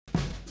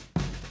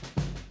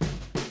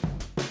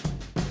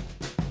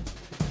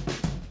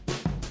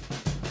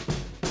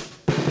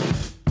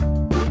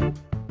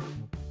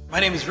My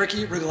name is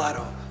Ricky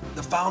Rigolato,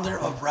 the founder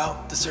of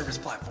Route the Service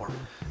Platform.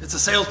 It's a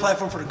sales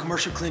platform for the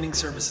commercial cleaning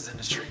services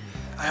industry.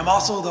 I am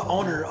also the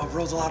owner of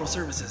Rosalato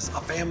Services,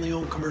 a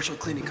family-owned commercial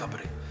cleaning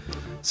company.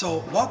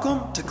 So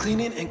welcome to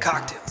Cleaning and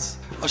Cocktails,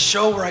 a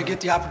show where I get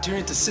the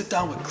opportunity to sit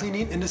down with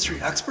cleaning industry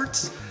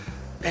experts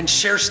and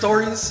share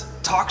stories,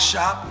 talk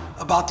shop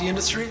about the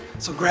industry.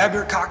 So grab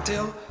your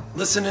cocktail,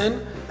 listen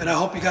in, and I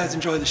hope you guys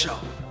enjoy the show.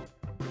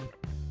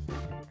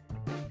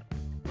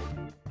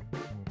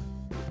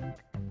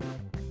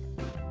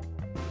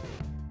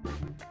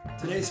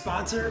 Today's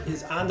sponsor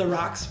is On the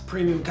Rocks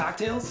Premium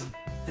Cocktails.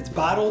 It's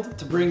bottled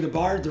to bring the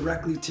bar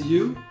directly to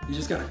you. You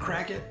just gotta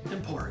crack it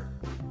and pour it.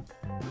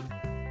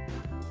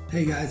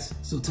 Hey guys,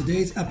 so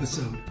today's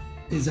episode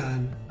is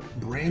on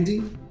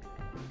branding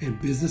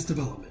and business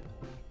development.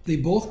 They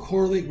both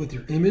correlate with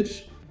your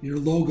image, your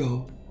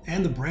logo,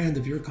 and the brand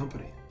of your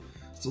company.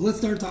 So let's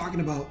start talking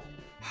about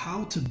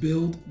how to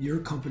build your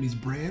company's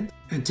brand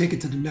and take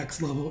it to the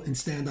next level and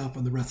stand out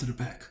from the rest of the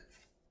pack.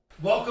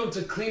 Welcome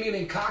to Cleaning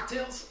and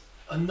Cocktails.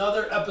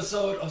 Another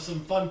episode of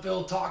some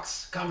fun-filled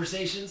talks,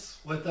 conversations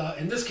with,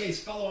 in this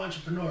case, fellow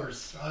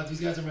entrepreneurs.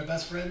 These guys are my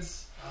best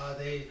friends.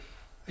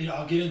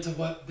 I'll get into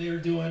what they're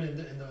doing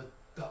and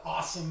the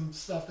awesome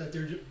stuff that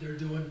they're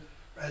doing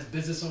as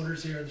business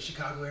owners here in the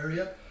Chicago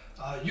area.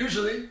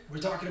 Usually, we're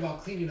talking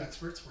about cleaning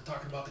experts. We're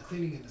talking about the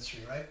cleaning industry,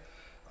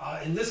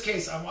 right? In this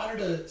case, I wanted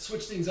to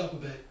switch things up a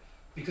bit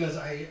because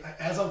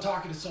as I'm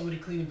talking to so many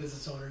cleaning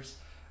business owners,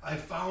 I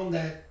found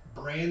that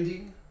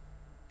branding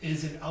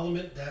is an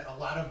element that a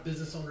lot of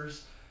business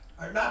owners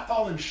are not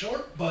falling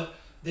short, but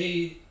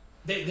they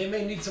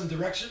may need some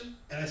direction.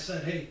 And I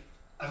said, hey,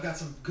 I've got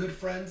some good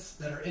friends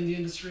that are in the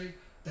industry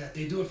that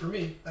they do it for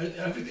me.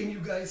 Everything you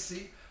guys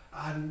see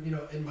on,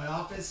 in my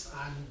office,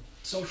 on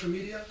social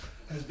media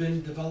has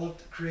been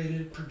developed,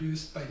 created,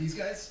 produced by these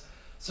guys.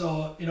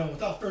 So,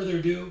 without further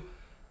ado,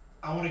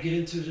 I want to get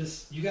into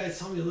just, you guys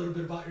tell me a little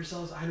bit about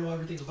yourselves. I know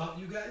everything about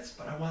you guys,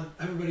 but I want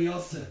everybody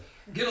else to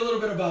get a little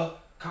bit about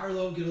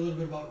Carlo, get a little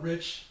bit about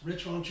Rich.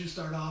 Rich, why don't you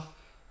start off?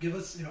 Give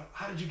us,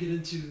 how did you get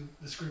into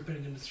the screen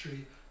printing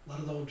industry,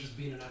 let alone just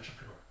being an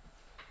entrepreneur?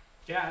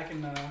 Yeah, I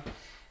can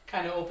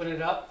kind of open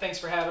it up. Thanks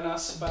for having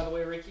us, by the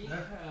way, Ricky.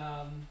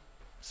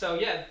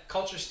 Yeah.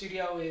 Culture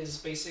Studio is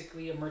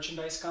basically a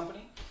merchandise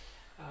company.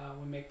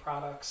 We make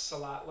products a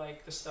lot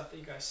like the stuff that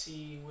you guys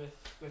see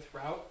with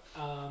Route,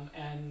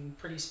 and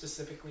pretty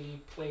specifically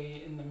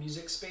play in the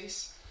music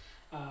space.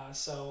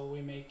 So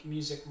we make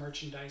music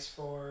merchandise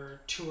for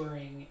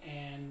touring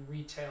and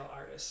retail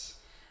artists.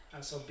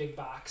 So big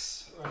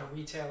box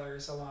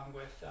retailers along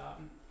with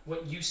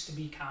what used to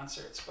be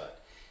concerts,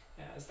 but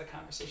as the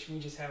conversation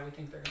we just had, we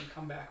think they're going to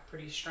come back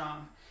pretty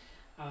strong.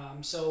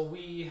 So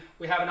we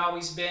haven't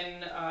always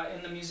been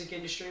in the music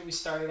industry. We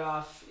started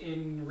off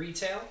in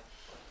retail.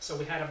 So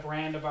we had a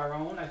brand of our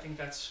own. I think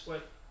that's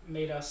what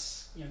made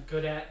us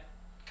good at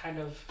kind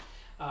of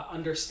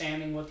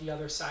understanding what the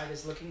other side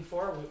is looking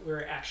for.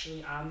 We're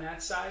actually on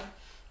that side,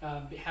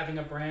 having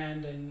a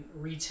brand and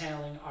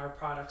retailing our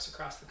products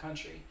across the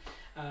country.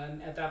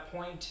 And at that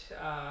point,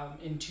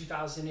 in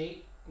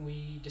 2008,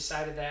 we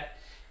decided that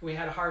we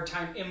had a hard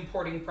time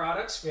importing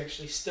products. We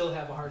actually still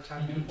have a hard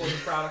time importing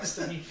products,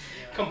 to be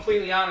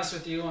completely honest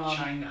with you.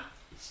 China,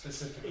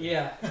 specifically.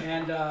 Yeah,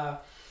 and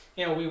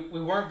we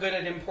weren't good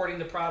at importing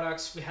the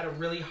products. We had a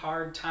really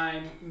hard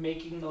time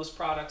making those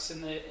products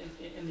in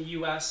the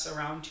U.S.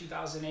 around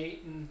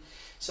 2008, and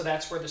so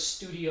that's where the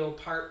studio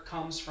part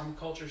comes from.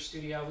 Culture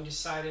Studio. We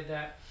decided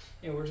that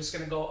we're just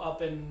going to go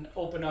up and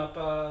open up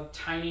a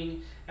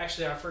tiny.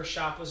 Actually, our first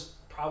shop was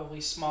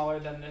probably smaller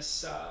than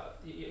this.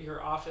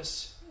 Your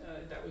office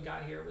that we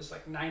got here, it was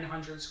like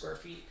 900 square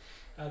feet,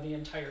 the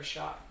entire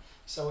shop.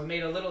 So we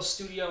made a little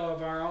studio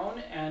of our own,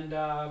 and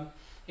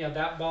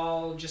that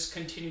ball just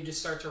continued to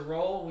start to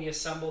roll. We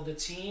assembled a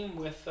team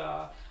with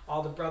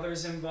all the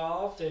brothers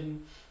involved,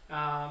 and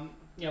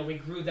we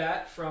grew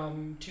that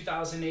from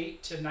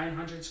 2008 to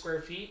 900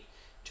 square feet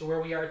to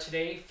where we are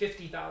today,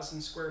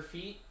 50,000 square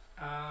feet.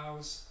 It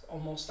was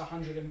almost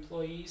 100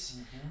 employees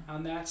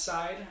on that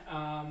side,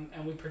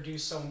 and we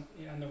produce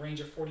in the range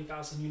of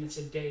 40,000 units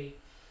a day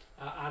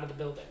out of the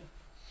building.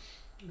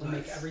 We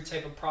make every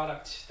type of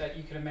product that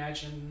you can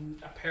imagine: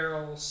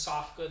 apparel,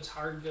 soft goods,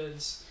 hard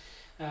goods.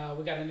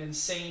 We got an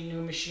insane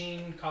new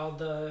machine called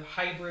the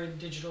Hybrid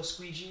Digital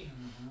Squeegee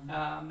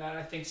that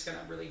I think is going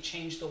to really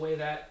change the way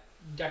that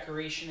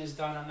decoration is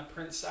done on the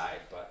print side.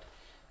 But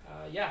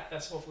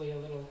that's hopefully a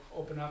little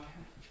open up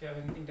if you have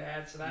anything to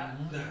add to that.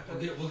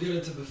 Yeah, we'll get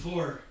into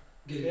before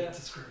getting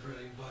into script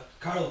writing. But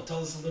Carlo,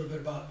 tell us a little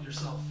bit about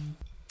yourself.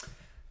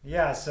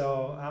 Yeah,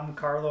 so I'm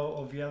Carlo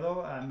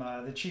Oviedo.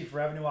 I'm the Chief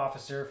Revenue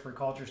Officer for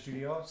Culture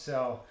Studio.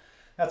 So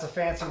that's a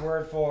fancy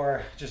word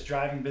for just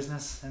driving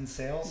business and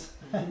sales.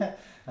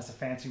 That's a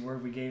fancy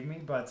word we gave me.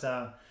 But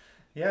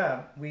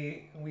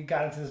we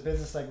got into this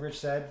business, like Rich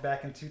said,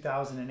 back in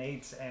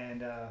 2008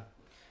 and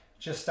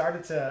just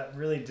started to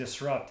really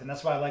disrupt. And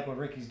that's why I like what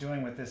Ricky's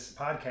doing with this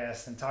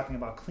podcast and talking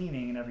about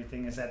cleaning and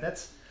everything, is that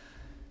it's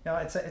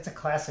a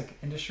classic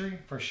industry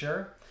for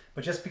sure.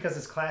 But just because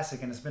it's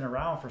classic and it's been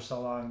around for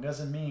so long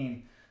doesn't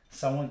mean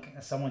someone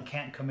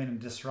can't come in and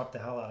disrupt the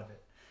hell out of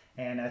it.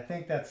 And I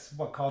think that's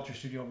what Culture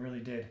Studio really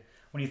did.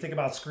 When you think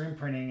about screen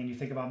printing and you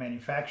think about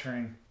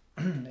manufacturing,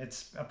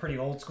 it's a pretty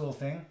old school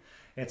thing.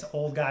 It's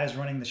old guys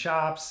running the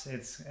shops.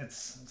 It's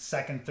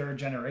second, third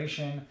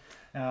generation.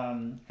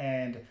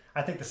 And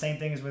I think the same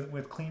thing is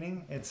with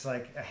cleaning. It's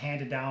like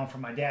handed down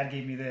from my dad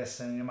gave me this,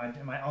 and you know,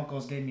 my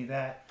uncles gave me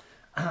that.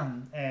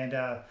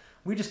 And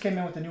we just came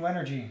in with a new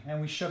energy,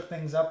 and we shook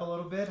things up a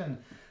little bit. And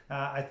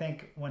I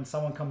think when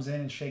someone comes in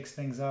and shakes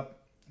things up,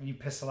 you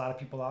piss a lot of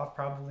people off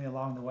probably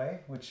along the way,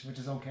 which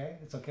is okay.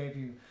 It's okay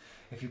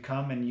if you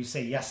come and you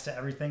say yes to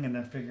everything and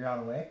then figure out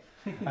a way.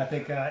 I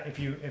think if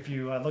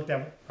you looked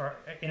at or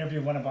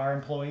interviewed one of our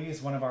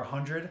employees, one of our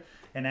 100,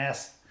 and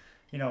asked,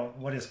 you know,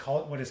 what is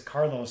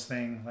Carlos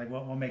thing, like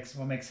what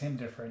makes him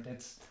different?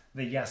 It's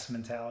the yes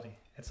mentality.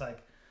 It's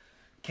like,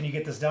 can you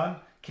get this done?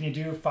 Can you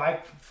do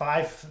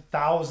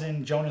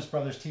 5,000 Jonas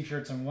Brothers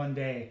t-shirts in one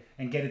day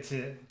and get it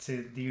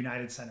to the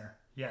United Center?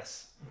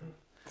 Yes. Mm-hmm.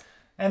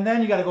 And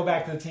then you got to go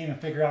back to the team and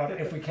figure out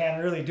if we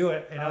can really do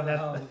it. You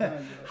know,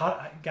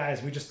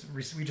 guys, we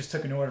just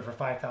took an order for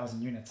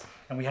 5,000 units,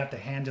 and we have to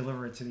hand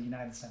deliver it to the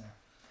United Center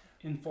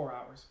in 4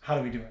 hours. How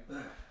do we do it?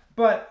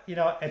 But you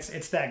know,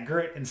 it's that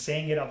grit and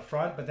saying it up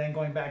front, but then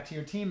going back to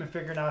your team and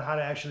figuring out how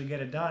to actually get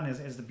it done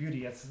is the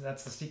beauty.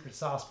 That's the secret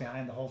sauce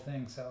behind the whole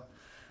thing. So,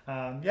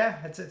 yeah,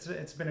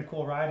 it's been a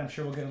cool ride. I'm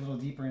sure we'll get a little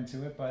deeper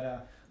into it.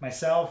 But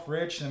myself,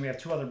 Rich, and then we have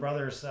 2 other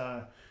brothers,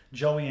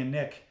 Joey and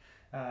Nick.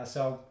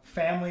 So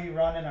family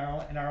run in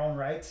our own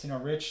rights. You know,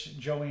 Rich,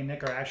 Joey, and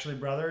Nick are actually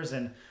brothers,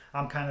 and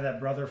I'm kind of that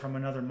brother from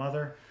another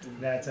mother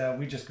that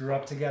we just grew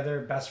up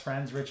together, best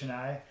friends, Rich and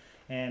I,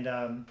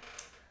 and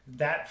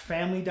that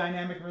family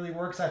dynamic really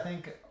works, I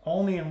think,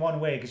 only in one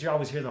way, because you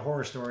always hear the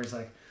horror stories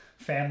like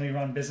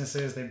family-run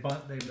businesses, they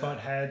butt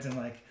heads and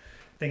like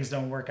things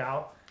don't work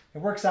out. It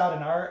works out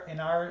in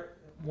our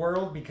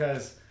world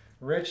because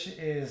Rich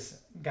is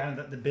kind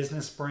of the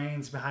business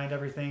brains behind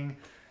everything.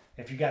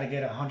 If you got to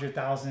get $100,000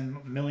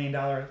 $1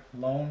 million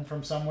loan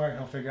from somewhere,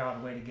 he'll figure out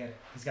a way to get it.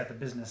 He's got the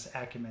business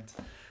acumen.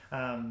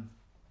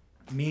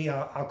 Me,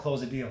 I'll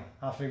close a deal.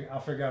 I'll figure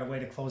out a way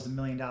to close the $1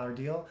 million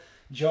deal.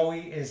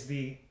 Joey is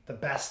the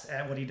best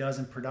at what he does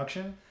in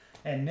production,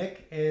 and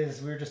Nick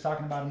is, we were just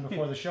talking about him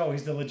before the show,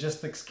 he's the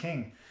logistics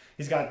king.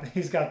 He's got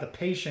the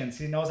patience.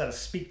 He knows how to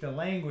speak the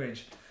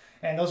language,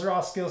 and those are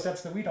all skill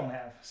sets that we don't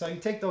have. So you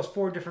take those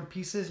 4 different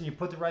pieces and you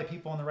put the right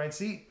people in the right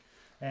seat,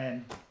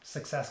 and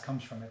success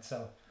comes from it.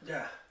 So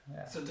yeah.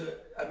 So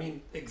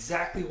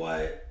exactly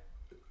why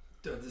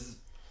this is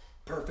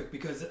perfect,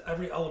 because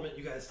every element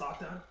you guys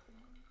talked on,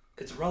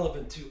 it's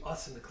relevant to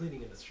us in the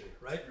cleaning industry,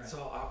 right?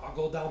 So I'll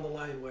go down the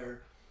line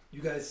where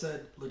you guys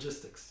said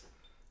logistics.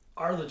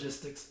 Our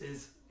logistics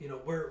is, you know,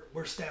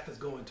 where staff is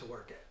going to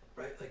work at,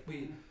 right? Like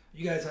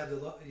you guys have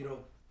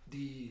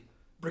the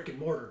brick and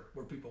mortar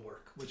where people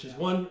work, which is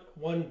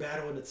one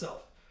battle in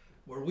itself,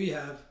 where we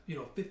have,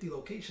 50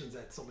 locations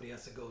that somebody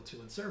has to go to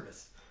and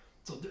service.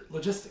 So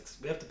logistics,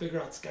 we have to figure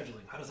out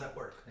scheduling. How does that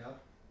work? Yeah.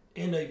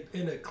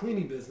 In a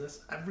cleaning business,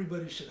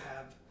 everybody should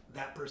have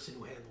that person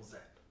who handles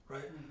that,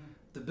 right? Mm-hmm.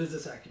 The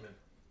business acumen.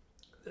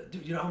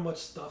 Dude, you know how much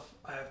stuff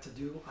I have to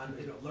do on,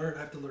 I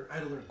had to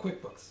learn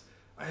QuickBooks.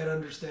 I had to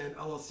understand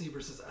LLC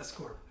versus S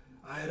Corp.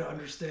 I had to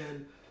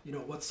understand,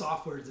 what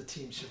software the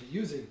team should be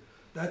using.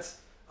 That's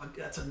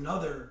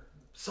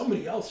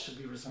somebody else should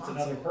be responsible.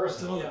 That's another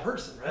person. It's another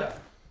person, right? Yeah.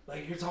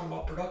 Like you're talking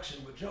about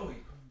production with Joey.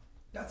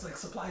 That's like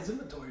supplies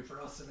inventory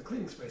for us in the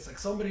cleaning space. Like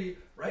somebody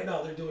right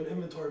now, they're doing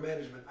inventory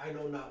management. I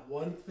know not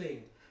one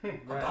thing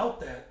about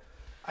that.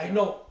 I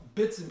know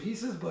bits and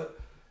pieces, but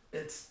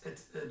it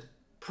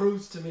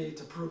proves to me,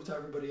 to prove to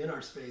everybody in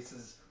our space,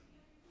 is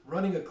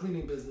running a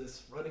cleaning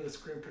business, running a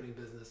screen printing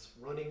business,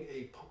 running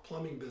a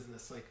plumbing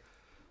business. Like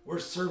we're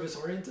service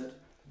oriented,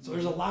 so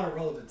there's a lot of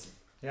relevancy.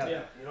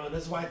 Yeah. And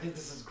that's why I think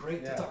this is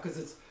great to talk,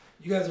 because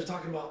you guys are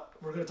talking about,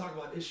 we're going to talk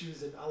about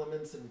issues and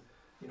elements and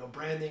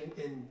branding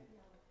and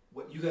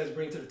what you guys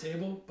bring to the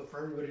table. But for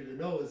everybody to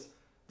know is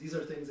these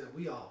are things that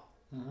we all,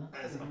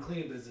 as a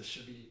cleaning business,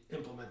 should be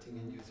implementing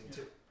and using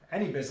too.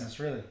 Any business,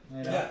 really.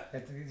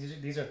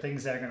 These are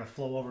things that are going to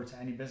flow over to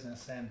any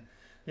business. And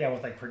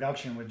with like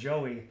production with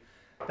Joey,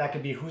 that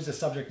could be who's the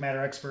subject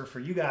matter expert for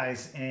you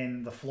guys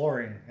in the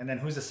flooring, and then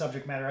who's the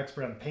subject matter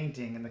expert on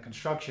painting and the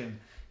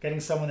construction. Getting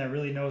someone that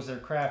really knows their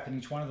craft in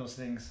each one of those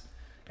things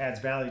adds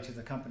value to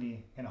the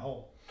company in a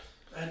whole.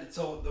 And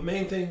so the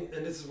main thing,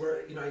 and this is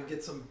where I can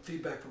get some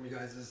feedback from you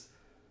guys, is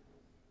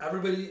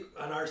everybody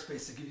on our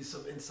space, to give you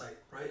some insight,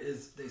 right,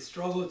 is they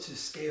struggle to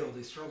scale.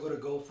 They struggle to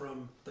go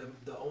from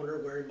the owner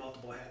wearing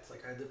multiple hats,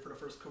 like I did for the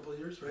first couple of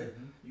years, right?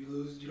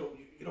 Mm-hmm.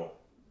 You don't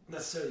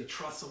necessarily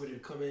trust somebody to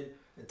come in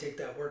and take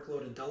that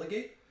workload and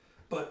delegate.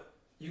 But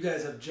you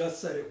guys have just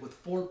said it, with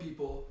 4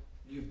 people,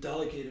 you've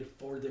delegated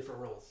 4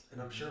 different roles.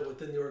 And I'm sure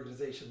within the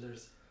organization,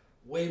 there's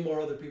way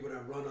more other people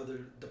that run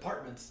other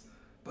departments.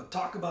 But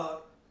talk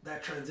about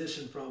that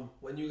transition from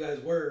when you guys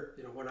were,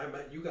 when I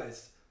met you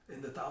guys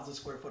in the 1,000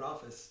 square foot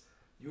office,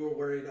 you were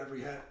wearing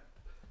every hat.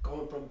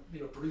 going from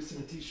producing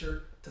a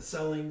T-shirt to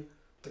selling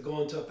to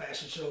going to a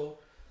fashion show.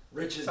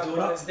 Rich is Talk doing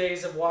about up. his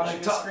days of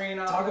washing the screen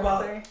off. Talk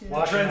about everything.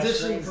 the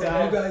transition from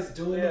down. you guys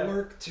doing the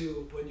work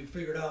to when you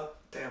figured out,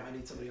 damn, I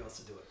need somebody else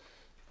to do it.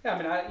 Yeah,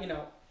 I mean,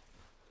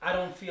 I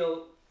don't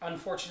feel.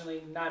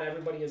 Unfortunately, not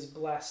everybody is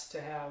blessed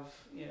to have,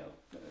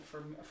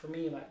 for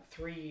me, like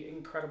 3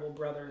 incredible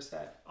brothers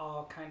that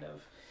all kind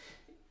of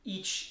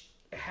each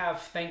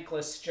have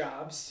thankless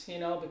jobs,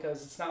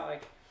 because it's not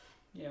like,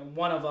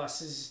 one of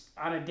us is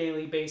on a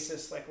daily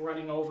basis, like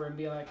running over and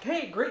being like,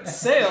 hey, great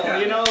sale,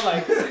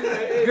 like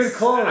good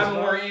clothes. I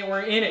mean,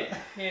 we're in it,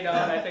 and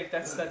I think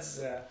that's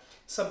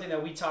something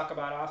that we talk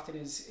about often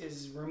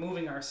is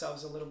removing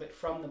ourselves a little bit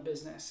from the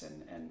business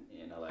and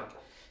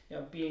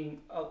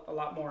being a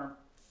lot more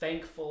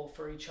thankful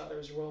for each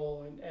other's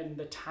role and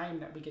the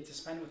time that we get to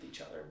spend with each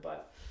other.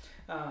 But,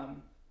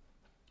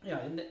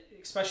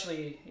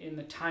 especially in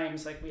the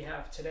times like we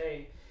have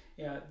today,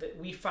 that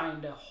we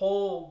find a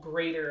whole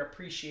greater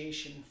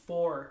appreciation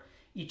for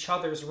each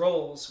other's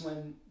roles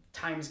when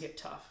times get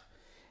tough.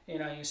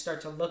 You start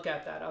to look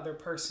at that other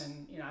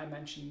person. I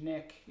mentioned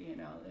Nick,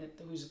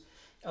 who's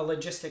a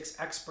logistics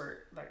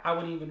expert. Like, I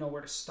wouldn't even know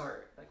where to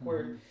start. Like,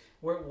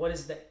 what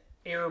is the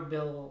air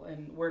bill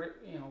and where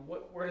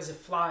does it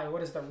fly?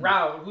 What is the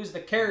route? Who's the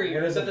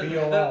carrier? What is the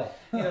BOL?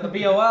 The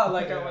BOL.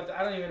 Like,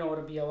 I don't even know what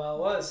a BOL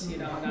was.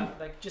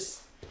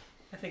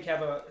 I think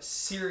have a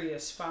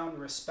serious found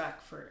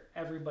respect for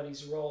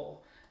everybody's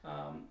role.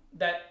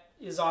 That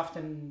is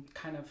often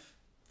kind of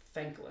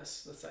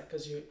thankless. That's like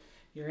because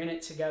you're in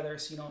it together,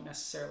 so you don't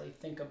necessarily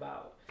think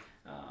about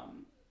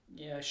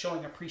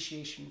showing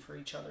appreciation for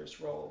each other's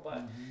role.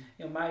 But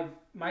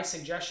my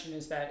suggestion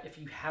is that if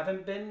you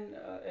haven't been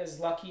as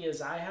lucky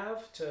as I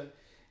have to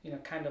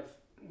kind of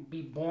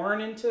be born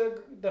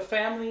into the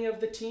family of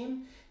the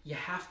team, you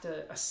have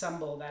to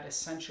assemble that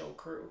essential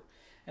crew.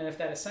 And if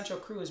that essential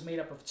crew is made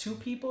up of 2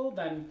 people,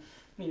 then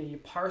you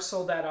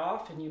parcel that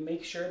off and you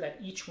make sure that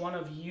each one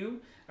of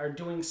you are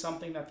doing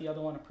something that the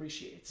other one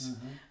appreciates.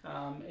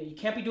 You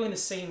can't be doing the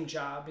same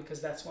job, because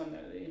that's when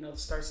it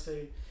starts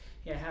to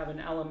have an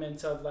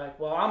element of like,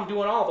 well, I'm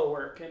doing all the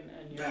work and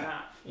you're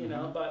not.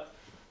 But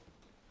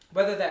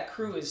whether that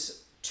crew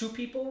is 2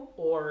 people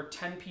or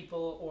 10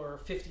 people or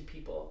 50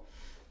 people,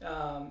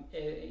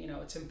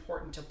 it's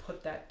important to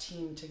put that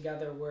team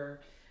together where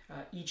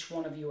each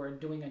one of you are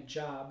doing a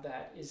job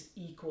that is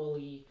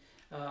equally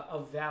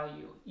of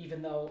value,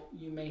 even though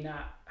you may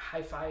not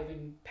high five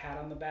and pat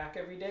on the back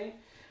every day.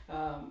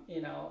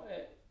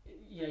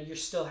 You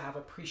still have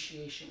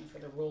appreciation for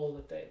the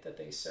role that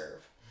they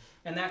serve.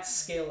 And that's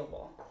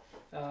scalable.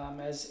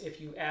 As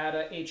if you add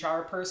a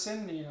HR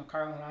person,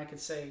 Carl and I could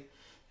say,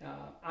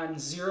 on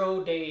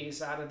 0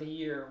 days out of the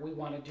year, we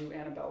want to do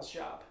Annabelle's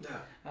job.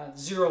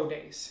 0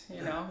 days,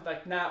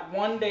 like not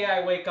one day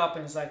I wake up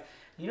and it's like,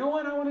 you know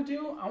what I want to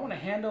do? I want to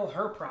handle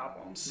her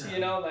problems,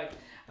 and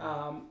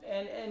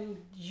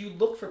you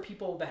look for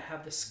people that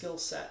have the skill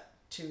set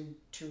to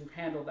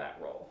handle that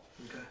role.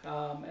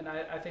 And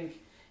I think,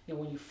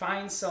 when you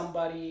find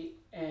somebody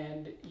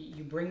and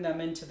you bring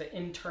them into the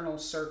internal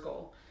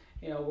circle,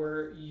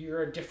 where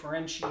you're a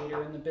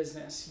differentiator in the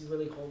business, you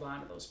really hold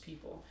on to those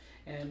people.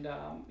 And,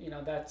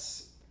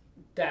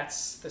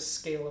 that's the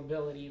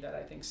scalability that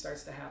I think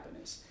starts to happen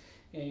is,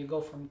 you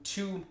go from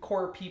 2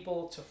 core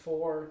people to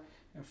 4,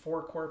 and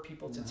 4 core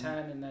people to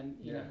 10, and then,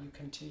 you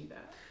continue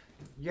that.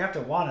 You have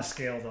to want to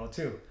scale though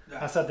too.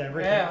 I said that.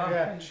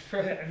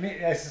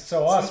 Rick,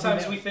 So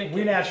sometimes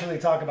we naturally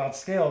talk about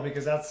scale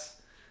because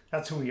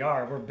that's who we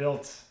are. We're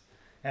built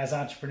as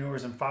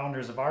entrepreneurs and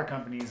founders of our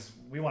companies.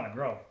 We want to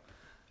grow.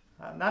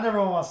 Not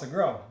everyone wants to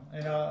grow,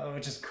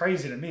 which is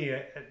crazy to me.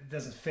 It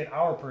doesn't fit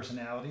our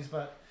personalities,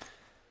 but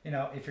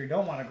if you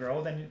don't want to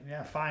grow, then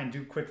fine,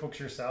 do QuickBooks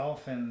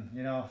yourself and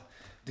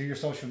do your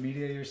social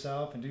media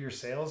yourself and do your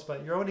sales,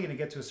 but you're only going to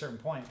get to a certain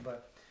point.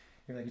 But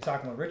you're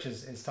talking about Rich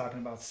is talking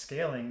about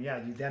scaling.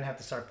 Yeah, you then have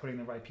to start putting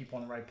the right people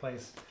in the right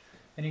place.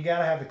 And you got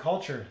to have the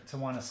culture to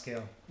want to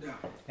scale. Yeah.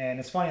 And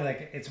it's funny,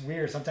 like, it's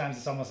weird. Sometimes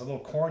it's almost a little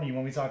corny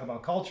when we talk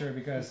about culture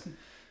because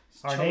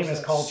our name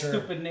is culture.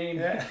 Stupid name.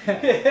 Yeah.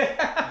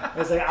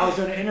 It's like I was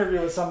doing an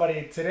interview with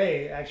somebody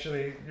today,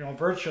 actually,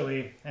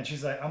 virtually, and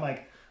I'm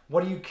like,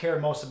 what do you care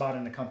most about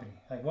in the company?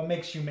 Like, what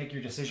makes you make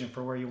your decision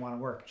for where you want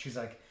to work? She's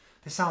like,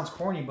 this sounds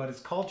corny, but it's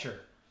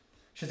culture.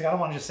 She's like, I don't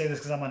want to just say this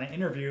because I'm on an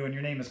interview and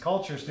your name is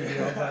Culture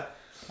Studio, but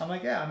I'm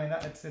like, yeah, I mean,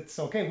 it's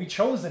okay. We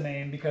chose the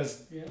name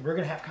because we're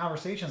going to have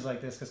conversations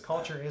like this because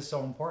culture is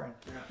so important.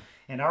 Yeah.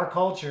 And our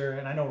culture,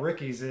 and I know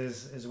Ricky's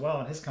is as well,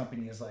 and his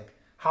company is like,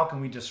 how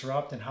can we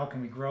disrupt and how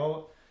can we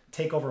grow,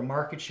 take over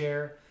market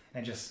share,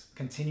 and just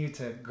continue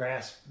to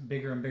grasp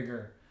bigger and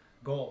bigger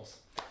goals.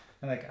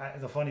 And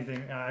the funny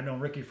thing, I've known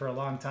Ricky for a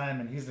long time,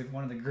 and he's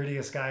one of the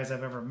grittiest guys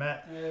I've ever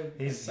met.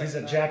 He's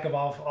a jack of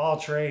all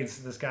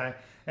trades, this guy.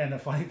 And the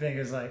funny thing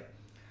is, like,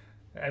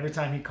 every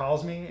time he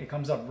calls me, it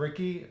comes up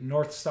Ricky,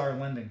 North Star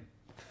Lending.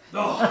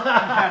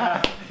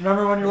 Oh.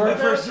 Remember when you worked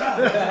there? First job.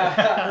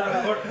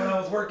 When I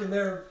was working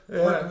there,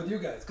 working with you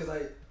guys, because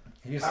I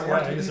used to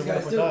work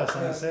with us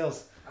on the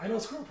sales. I know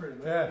scroll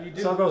printing. Yeah. You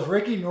do. So it goes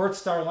Ricky North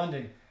Star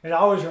Lending. It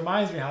always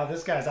reminds me how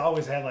this guy's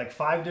always had like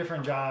 5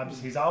 different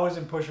jobs. He's always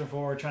been pushing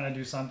forward, trying to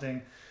do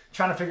something,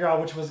 trying to figure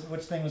out which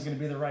thing was going to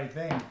be the right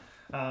thing.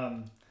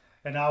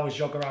 And I always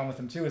joke around with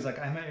him too. He's like,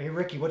 hey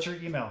Ricky, what's your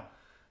email?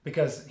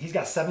 Because he's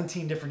got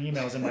 17 different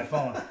emails in my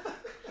phone.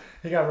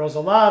 He got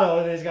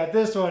Rosalato, and he's got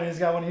this one. He's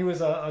got when he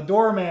was a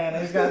doorman.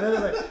 And he's got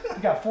this.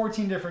 He got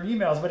 14 different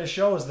emails, but it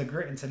shows the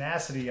grit and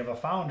tenacity of a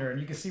founder, and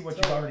you can see what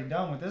you've already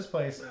done with this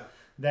place.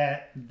 Yeah.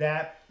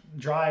 That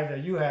drive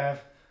that you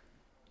have,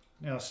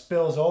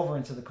 spills over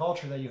into the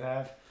culture that you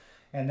have,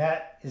 and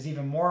that is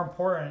even more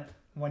important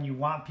when you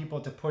want people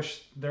to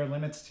push their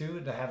limits too,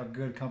 to have a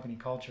good company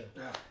culture.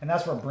 Yeah. And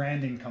that's where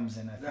branding comes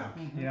in, I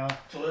think. Yeah.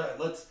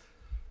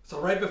 So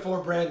right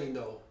before branding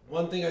though,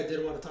 one thing I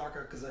did want to talk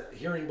about, because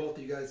hearing both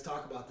of you guys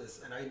talk about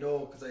this, and I know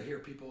because I hear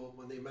people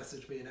when they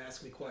message me and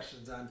ask me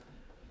questions on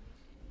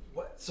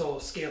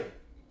scaling.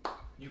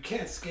 You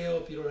can't scale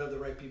if you don't have the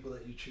right people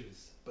that you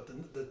choose. But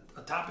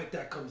a topic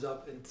that comes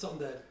up, and something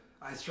that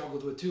I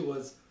struggled with too,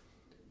 was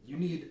you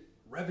need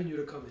revenue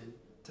to come in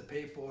to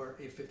pay for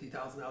a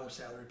 $50,000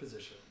 salary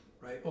position,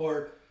 right?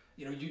 Or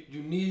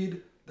you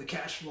need the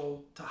cash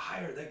flow to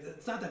hire.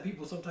 It's not that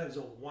people sometimes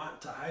don't want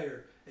to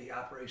hire a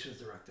operations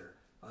director,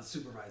 a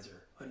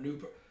supervisor,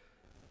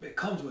 it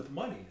comes with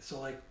money.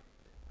 So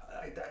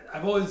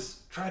I've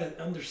always tried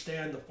to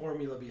understand the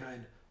formula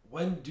behind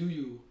when do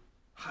you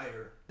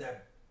hire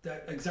that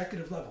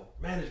executive level,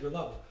 management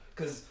level,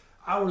 because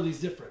hourly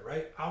is different,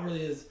 right?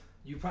 Hourly is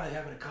you probably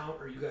have an account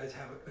or you guys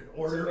have an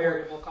order. It's a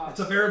variable cost. It's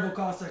a variable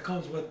cost that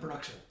comes with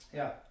production.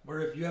 Yeah.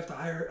 Where if you have to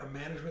hire a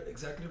management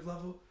executive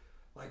level,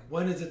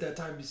 when is it that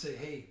time you say,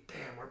 hey,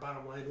 damn, our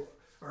bottom line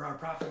or our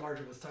profit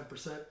margin was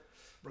 10%,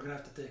 we're gonna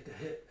have to take a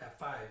hit at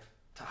 5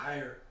 to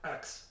hire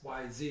X,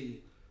 Y,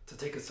 Z to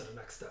take us to the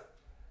next step.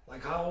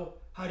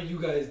 How do you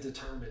guys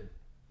determine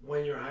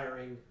when you're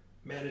hiring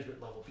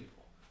management level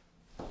people?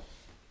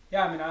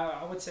 Yeah, I mean,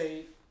 I would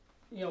say,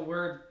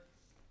 we're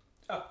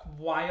a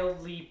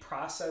wildly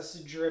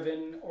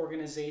process-driven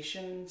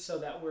organization, so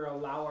that we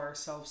allow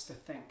ourselves to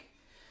think.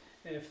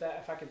 And if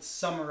I could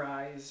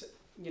summarize,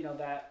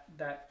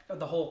 that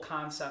the whole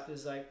concept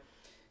is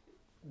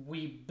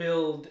we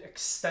build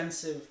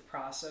extensive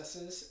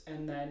processes,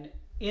 and then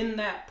in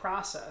that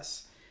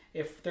process,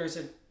 if there's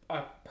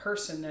a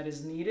person that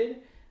is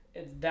needed,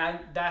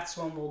 that's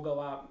when we'll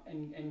go out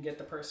and get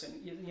the person.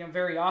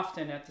 Very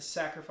often at the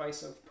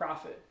sacrifice of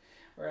profit,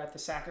 or at the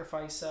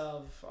sacrifice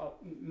of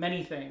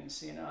many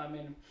things.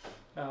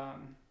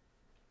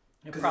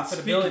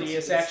 Profitability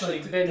has actually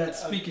been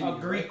a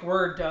Greek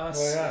word to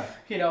us.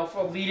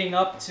 For leading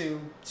up to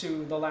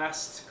the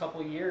last couple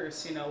of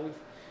years.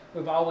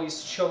 We've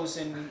always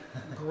chosen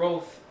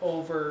growth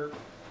over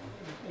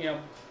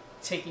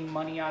taking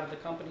money out of the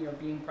company or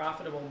being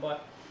profitable.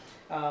 But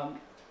I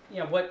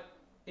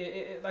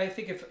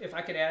think if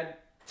I could add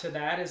to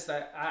that is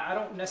that I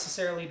don't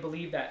necessarily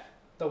believe that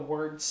the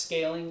word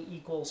scaling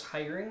equals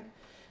hiring.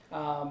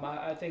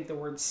 I think the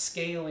word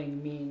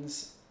scaling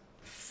means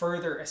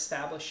further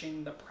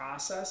establishing the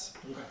process.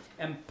 Okay.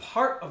 And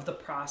part of the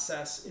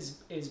process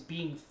is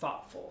being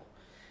thoughtful.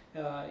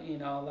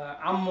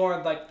 I'm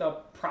more like the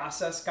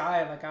process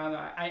guy.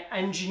 I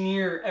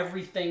engineer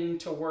everything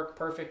to work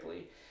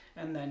perfectly.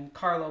 And then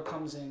Carlo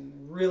comes in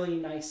really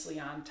nicely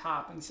on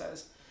top and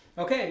says,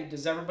 okay,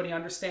 does everybody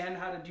understand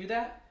how to do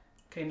that?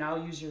 Okay, now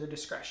use your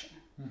discretion.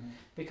 Mm-hmm.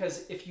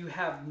 Because if you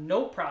have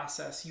no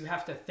process, you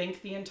have to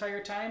think the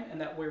entire time, and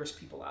that wears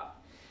people out.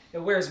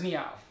 It wears me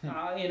out.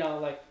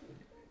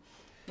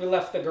 We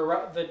left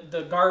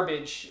the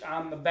garbage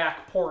on the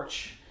back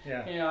porch.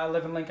 Yeah. I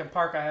live in Lincoln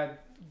Park. I had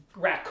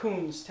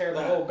raccoons tear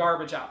the whole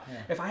garbage out.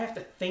 Yeah. If I have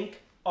to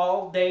think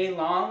all day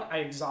long, I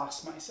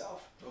exhaust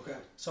myself. Okay.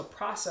 So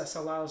process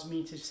allows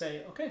me to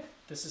say, okay,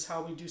 this is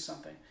how we do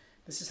something.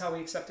 This is how we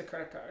accept a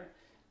credit card.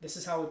 This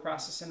is how we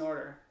process an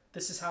order.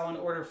 This is how an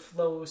order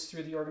flows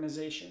through the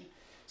organization.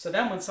 So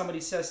then when somebody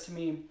says to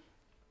me,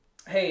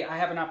 hey, I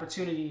have an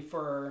opportunity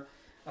for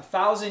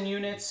 1,000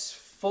 units,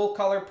 full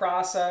color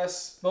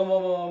process, boom,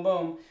 boom, boom, boom,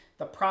 boom.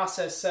 The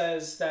process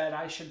says that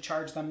I should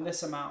charge them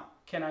this amount.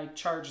 Can I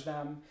charge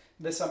them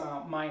this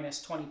amount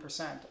minus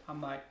 20%?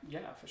 I'm like,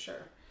 yeah, for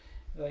sure.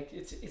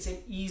 It's an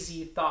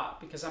easy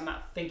thought because I'm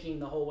not thinking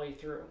the whole way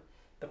through.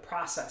 The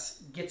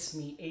process gets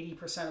me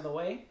 80% of the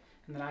way,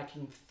 and then I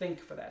can think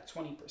for that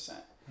 20%.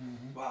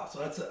 Mm-hmm. Wow, so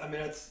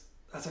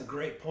that's a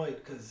great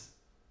point because,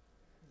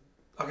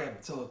 okay,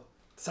 so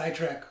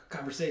sidetrack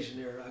conversation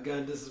here.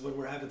 Again, this is when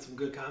we're having some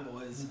good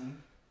convo is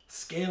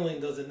scaling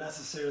doesn't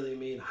necessarily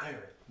mean hiring.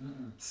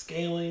 Mm-hmm.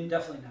 Scaling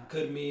definitely not.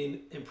 Could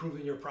mean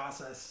improving your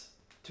process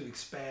to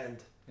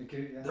expand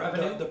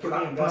revenue. The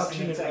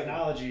production in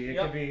technology. It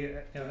could be,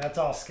 that's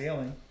all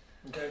scaling.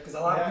 Okay, because a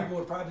lot of people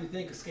would probably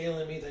think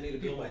scaling means I need to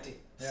build my team.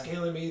 Yeah.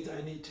 Scaling means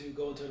I need to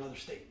go into another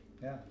state.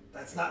 Yeah.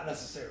 That's not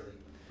necessarily,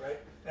 right?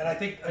 And I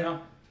think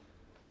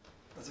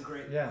That's a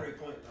great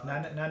point.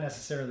 Not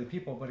necessarily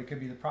people, but it could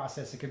be the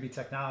process. It could be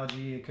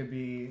technology. It could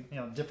be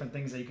different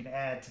things that you can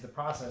add to the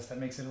process that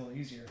makes it a little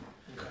easier.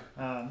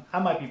 Okay. I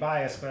might be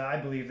biased, but I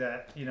believe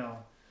that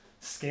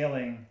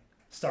scaling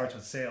starts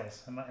with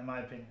sales. In my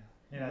opinion,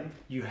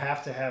 you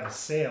have to have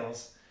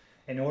sales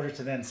in order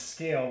to then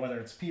scale, whether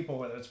it's people,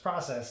 whether it's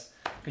process,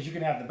 because you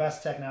can have the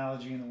best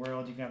technology in the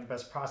world, you can have the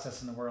best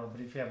process in the world,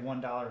 but if you have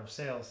 $1 of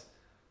sales,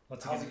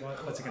 what's it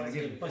going to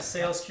give you? Well,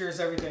 sales cures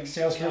everything.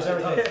 Sales cures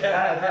everything.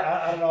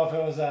 I don't know if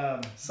it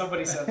was...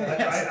 Somebody said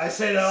that. I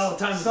say that all the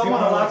time.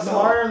 Someone a lot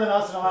smarter than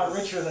us and a lot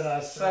richer than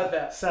us said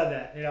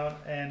that.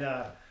 And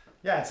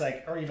it's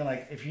like, or even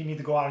like if you need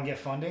to go out and get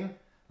funding,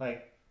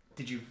 like,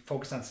 did you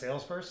focus on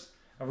sales first?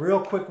 A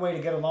real quick way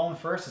to get a loan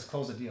first is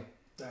close a deal.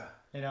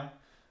 Yeah.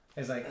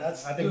 It's like,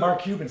 That's I think good.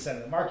 Mark Cuban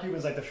said it. Mark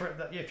Cuban's like,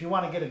 if you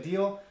want to get a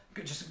deal,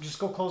 just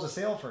go close a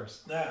sale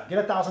first. Yeah.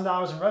 Get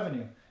 $1,000 in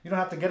revenue. You don't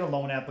have to get a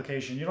loan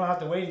application. You don't have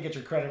to wait to get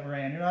your credit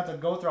ran. You don't have to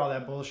go through all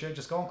that bullshit.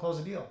 Just go and close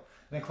a deal,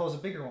 and then close a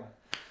bigger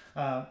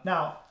one.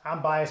 Now,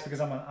 I'm biased because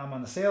I'm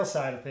on the sales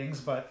side of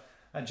things, but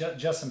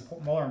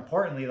more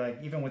importantly, like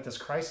even with this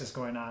crisis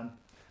going on,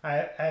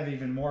 I have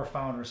even more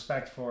found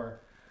respect for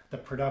the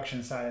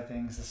production side of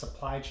things, the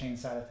supply chain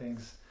side of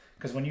things,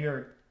 because when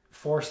you're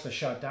forced to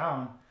shut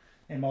down,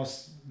 in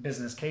most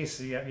business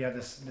cases, you have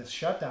this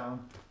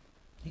shutdown,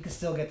 you can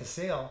still get the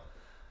sale,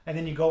 and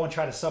then you go and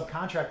try to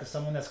subcontract to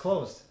someone that's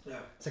closed. Yeah.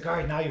 It's like, all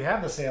right, now you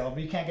have the sale,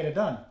 but you can't get it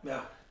done.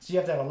 Yeah. So you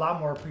have to have a lot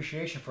more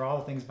appreciation for all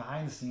the things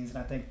behind the scenes, and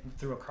I think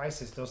through a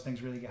crisis, those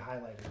things really get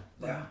highlighted.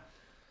 Yeah.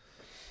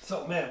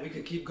 So man, we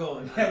could keep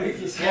going.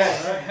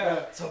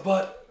 So,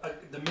 but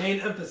the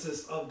main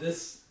emphasis of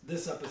this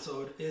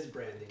episode is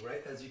branding,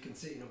 right? As you can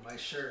see, my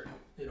shirt,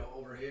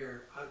 over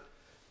here,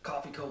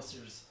 coffee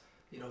coasters,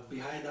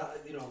 behind,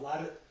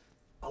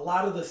 a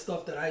lot of the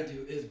stuff that I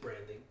do is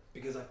branding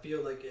because I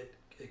feel like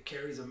it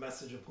carries a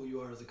message of who you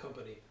are as a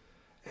company.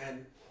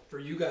 And for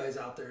you guys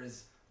out there,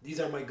 these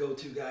are my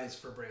go-to guys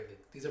for branding.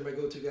 These are my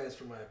go-to guys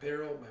for my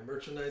apparel, my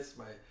merchandise,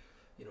 my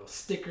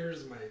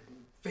stickers, my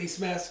face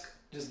mask.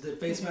 Just did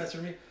face mask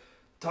for me.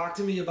 Talk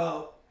to me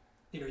about,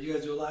 you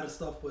guys do a lot of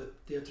stuff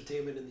with the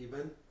entertainment and the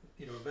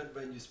event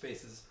venue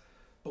spaces.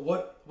 But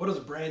what does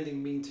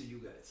branding mean to you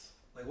guys?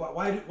 Like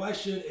why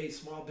should a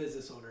small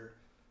business owner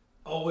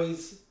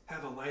always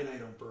have a line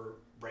item for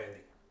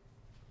branding?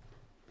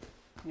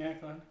 Yeah,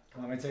 go ahead.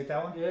 Want me to take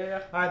that one?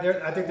 Yeah. All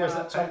right, I think there's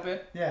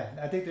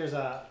I think there's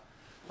a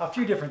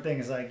few different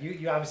things. Like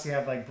you obviously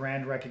have like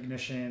brand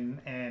recognition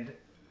and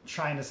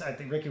trying to. I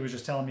think Ricky was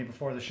just telling me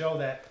before the show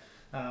that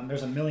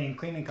there's 1 million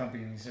cleaning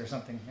companies or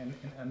something, and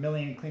 1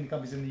 million cleaning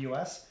companies in the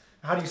U.S.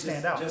 How do you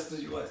stand out? Just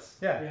the U.S.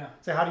 Yeah.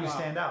 So how do you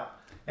stand out?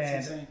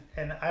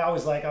 And I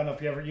always I don't know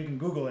if you can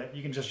Google it.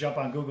 You can just jump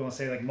on Google and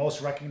say like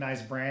most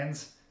recognized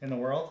brands in the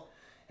world,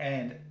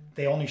 and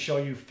they only show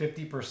you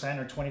 50%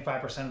 or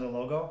 25% of the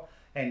logo,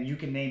 and you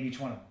can name each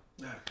one of them.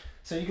 Yeah.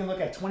 So you can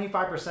look at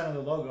 25% of the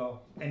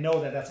logo and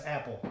know that that's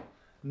Apple,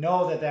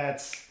 know that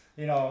that's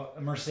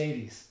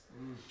Mercedes.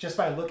 Just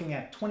by looking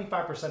at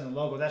 25% of the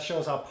logo, that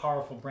shows how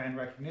powerful brand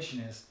recognition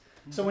is.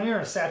 So when you're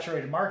in a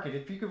saturated market,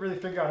 if you could really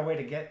figure out a way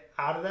to get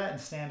out of that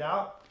and stand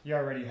out, you're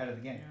already ahead of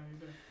the game.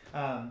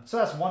 So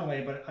that's one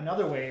way, but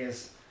another way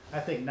is I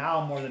think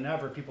now more than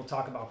ever people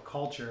talk about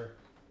culture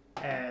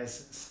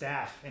as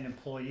staff and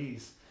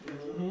employees.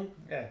 Mm-hmm.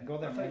 Yeah, go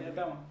there. I had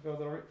that one. Go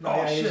there.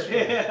 Oh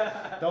shit!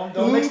 Yeah.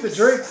 Don't mix the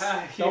drinks.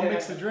 Don't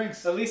mix the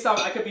drinks. At least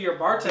I could be your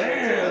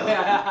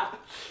bartender.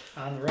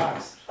 On the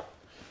rocks.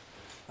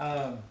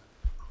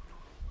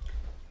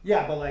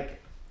 Yeah, but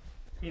like,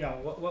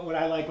 what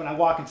I like when I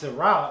walk into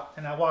Route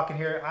and I walk in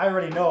here, I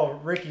already know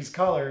Ricky's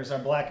colors are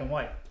black and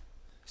white.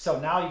 So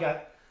now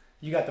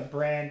you got the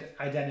brand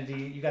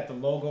identity, you got the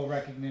logo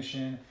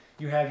recognition,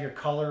 you have your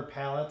color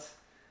palette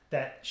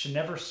that should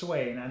never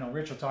sway. And I know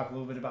Rich will talk a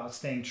little bit about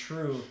staying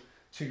true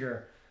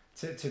to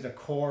to the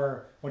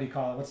core. What do you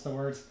call it? What's the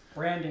words?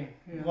 Branding.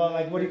 Yeah. Well,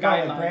 like what do you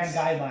call it? Brand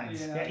guidelines.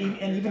 guidelines.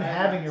 Yeah. And even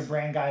having your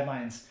brand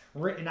guidelines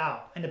written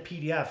out in a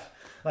PDF,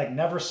 like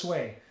never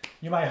sway.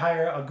 You might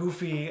hire a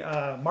goofy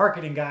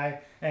marketing guy,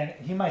 and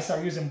he might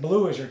start using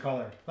blue as your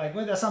color. Like,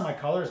 well, that's not my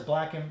color. It's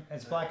black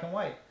and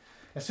white.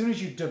 As soon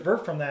as you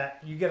divert from that,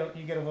 you get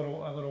a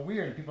little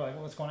weird, and people are like,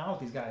 well, what's going on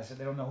with these guys?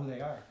 They don't know who they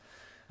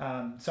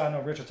are. So I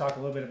know Rich will talk a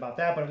little bit about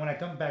that. But when I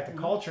come back to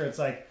culture, it's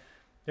like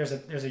there's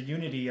a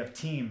unity of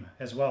team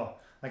as well.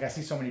 Like I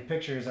see so many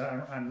pictures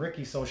on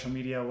Ricky's social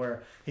media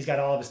where he's got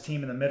all of his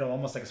team in the middle,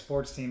 almost like a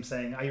sports team,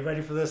 saying, "Are you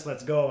ready for this?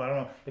 Let's go." I don't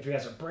know if you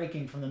guys are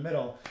breaking from the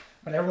middle,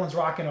 but everyone's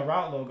rocking a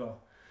Route logo.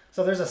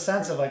 So there's a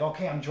sense of like,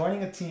 okay, I'm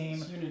joining a team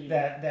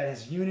that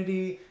has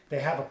unity. They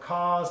have a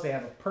cause, they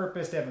have a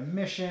purpose, they have a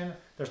mission.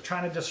 They're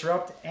trying to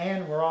disrupt,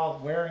 and we're all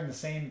wearing the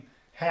same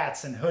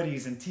hats and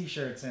hoodies and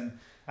T-shirts, and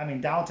I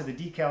mean down to the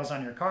decals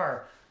on your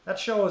car. That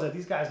shows that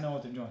these guys know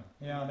what they're doing.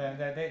 You know,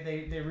 that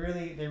they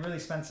really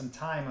spend some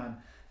time on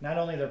not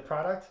only their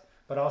product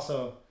but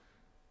also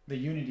the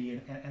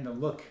unity and the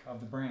look of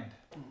the brand.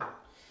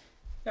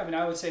 Yeah, I mean,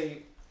 I would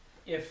say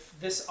if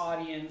this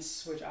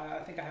audience, which I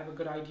think I have a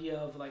good idea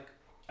of, like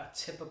a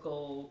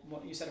typical,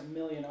 well, you said 1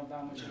 million of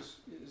them, which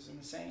is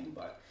insane,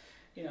 but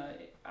you know,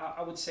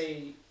 I would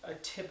say a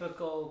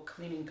typical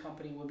cleaning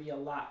company would be a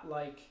lot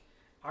like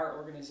our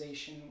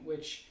organization,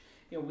 which,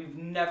 you know, we've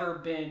never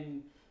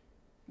been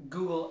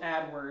Google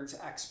AdWords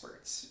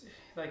experts.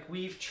 Like,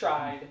 we've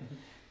tried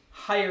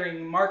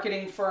hiring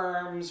marketing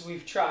firms,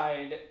 we've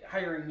tried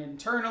hiring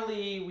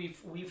internally,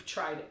 we've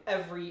tried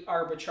every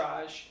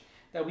arbitrage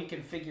that we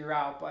can figure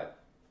out, but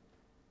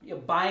you know,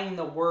 buying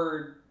the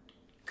word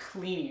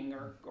cleaning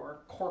or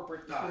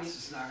corporate cleaning,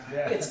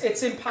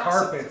 it's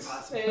impossible.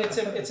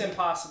 It's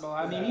impossible.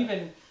 I mean,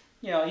 even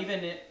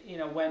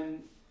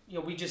when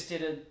we just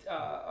did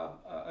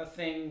a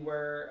thing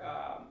where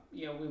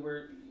we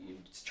were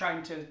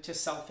trying to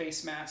sell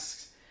face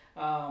masks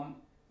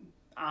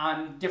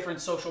on different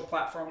social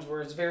platforms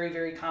where it's very,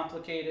 very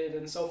complicated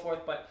and so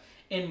forth, but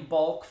in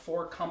bulk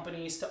for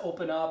companies to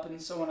open up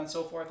and so on and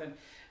so forth, and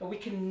we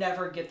can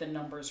never get the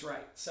numbers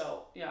right.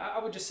 So I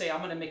would just say I'm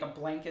going to make a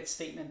blanket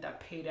statement that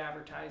paid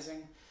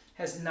advertising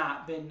has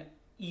not been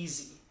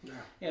easy.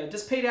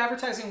 Does paid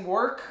advertising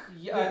work?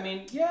 I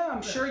mean,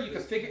 I'm sure you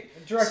could figure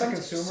direct to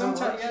consumer.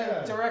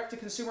 Sometimes, direct to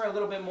consumer a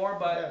little bit more,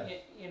 but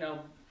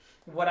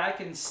what I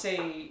can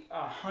say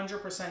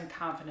 100%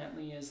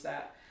 confidently is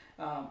that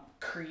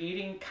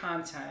creating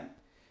content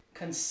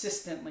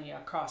consistently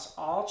across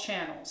all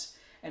channels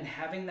and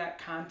having that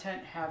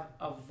content have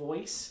a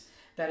voice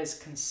that is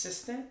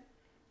consistent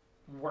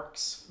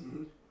works.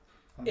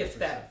 100%. If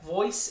that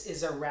voice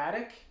is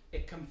erratic,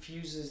 it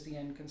confuses the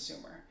end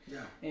consumer.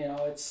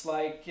 It's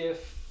like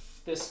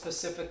if this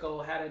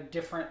Pacifico had a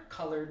different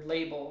colored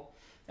label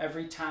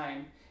every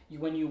time.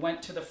 When you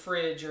went to the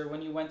fridge or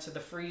when you went to the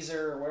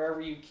freezer or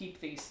wherever you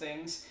keep these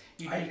things,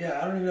 I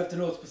don't even have to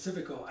know it's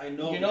Pacifico. I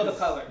know. You know the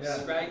colors,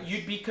 right?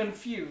 You'd be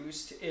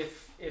confused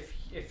if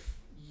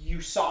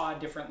you saw a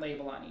different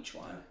label on each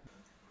one.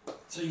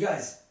 So you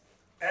guys,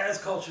 as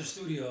Culture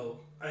Studio,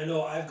 I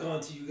know I've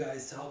gone to you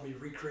guys to help me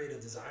recreate a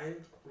design,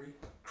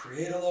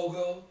 create a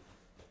logo.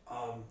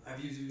 I've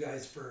used you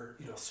guys for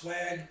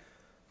swag.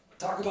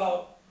 Talk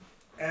about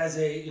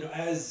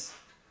as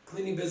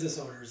cleaning business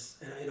owners,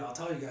 and I'll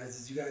tell you guys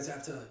is you guys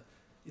have to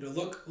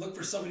look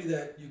for somebody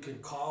that you can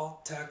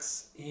call,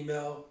 text,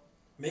 email,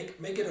 make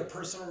it a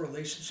personal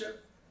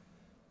relationship,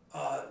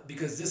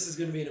 because this is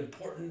going to be an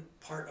important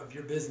part of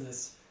your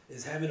business,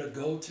 is having a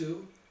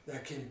go-to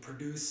that can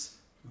produce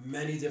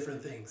many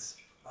different things,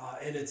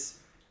 and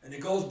it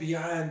goes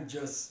beyond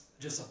just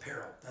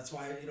apparel. That's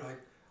why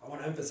I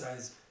want to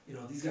emphasize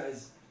these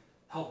guys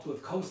helped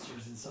with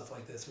coasters and stuff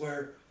like this,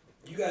 where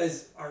you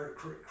guys are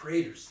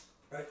creators,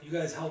 right? You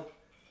guys help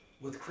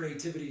with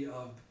creativity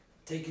of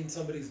taking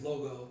somebody's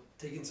logo,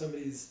 taking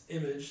somebody's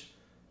image,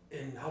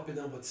 and helping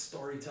them with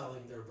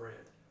storytelling their brand.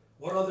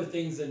 What other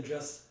things than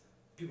just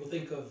people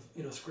think of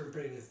screen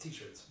printing as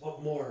t-shirts?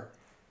 What more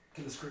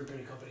can the screen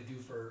printing company do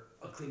for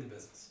a cleaning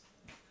business?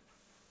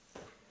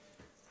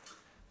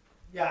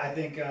 Yeah, I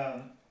think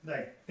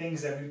like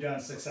things that we've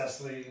done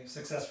successfully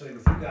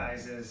with you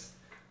guys is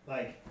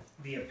like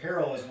the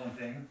apparel is one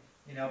thing,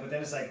 but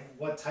then it's like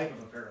what type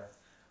of apparel?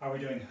 Are we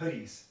doing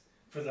hoodies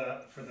for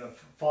the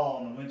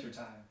fall and the winter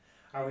time?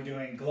 Are we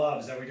doing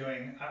gloves? Are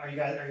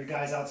you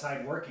guys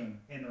outside working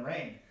in the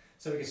rain?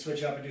 So we can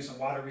switch up and do some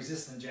water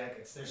resistant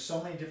jackets. There's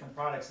so many different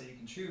products that you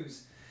can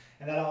choose,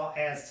 and that all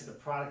adds to the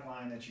product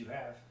line that you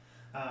have.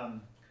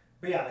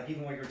 But yeah, like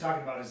even what you were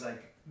talking about is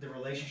like the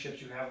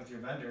relationships you have with your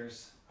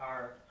vendors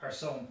are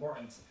so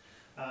important.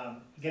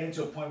 Getting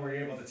to a point where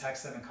you're able to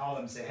text them and call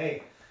them and say,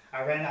 hey,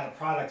 I ran out of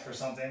product for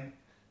something.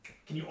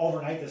 Can you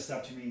overnight this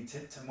stuff to me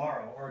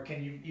tomorrow? Or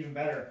can you, even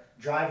better,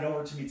 drive it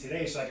over to me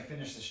today so I can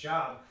finish this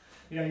job?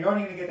 You're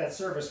only going to get that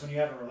service when you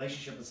have a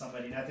relationship with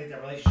somebody. And I think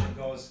that relationship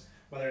goes,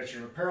 whether it's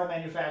your apparel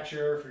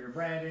manufacturer for your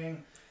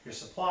branding, your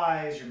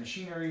supplies, your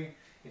machinery.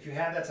 If you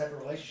have that type of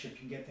relationship,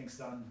 you can get things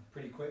done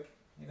pretty quick.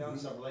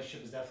 So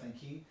relationship is definitely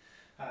key.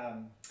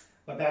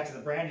 But back to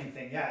the branding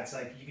thing, it's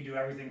like you can do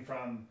everything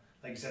from,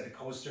 like you said, the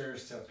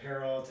coasters to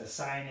apparel to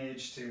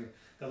signage to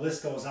the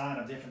list goes on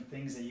of different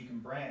things that you can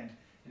brand.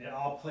 And it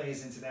all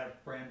plays into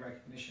that brand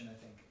recognition, I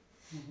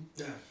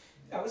think.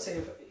 I would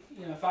say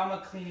if I'm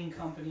a cleaning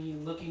company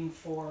looking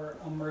for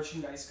a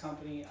merchandise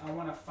company, I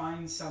want to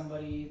find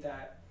somebody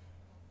that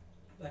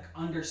like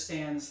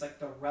understands like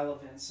the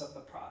relevance of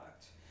the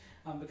product,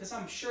 because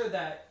I'm sure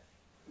that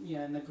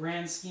in the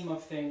grand scheme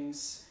of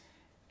things,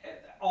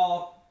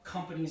 all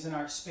companies in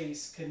our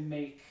space can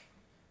make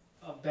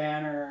a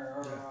banner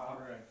or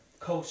a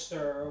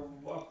coaster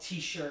or a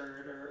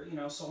t-shirt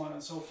or so on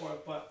and so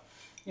forth, but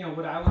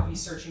what I would be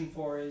searching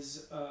for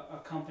is a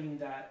company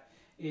that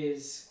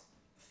is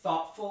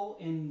thoughtful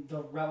in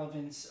the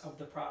relevance of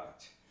the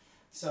product.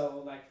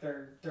 So like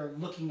they're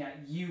looking at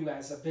you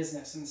as a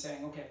business and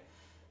saying, okay,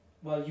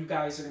 well, you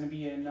guys are going to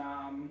be in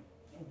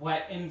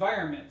wet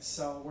environments,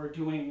 so we're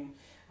doing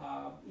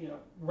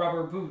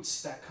rubber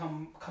boots that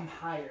come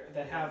higher,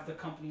 that have the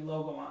company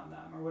logo on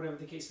them, or whatever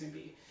the case may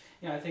be.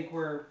 I think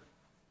where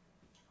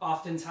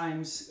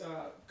oftentimes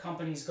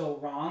companies go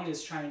wrong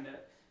is trying to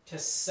to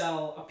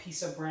sell a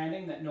piece of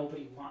branding that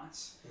nobody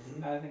wants.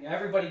 I think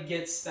everybody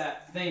gets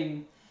that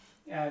thing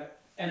at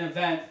an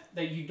event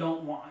that you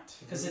don't want,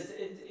 because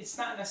it's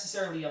not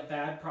necessarily a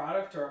bad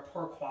product or a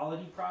poor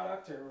quality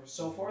product or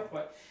so forth,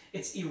 but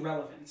it's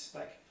irrelevant.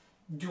 Like,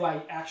 do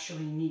I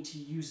actually need to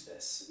use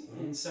this?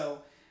 And so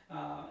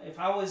if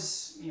I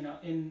was, you know,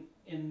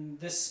 in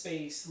this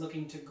space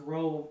looking to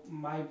grow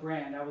my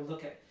brand, I would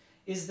look at,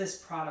 is this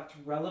product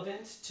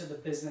relevant to the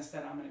business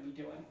that I'm going to be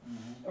doing?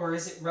 Or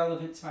is it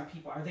relevant to my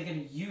people? Are they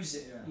going to use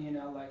it? Yeah. You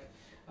know, like,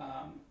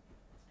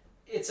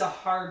 it's a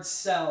hard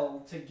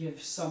sell to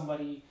give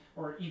somebody,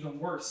 or even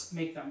worse,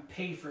 make them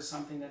pay for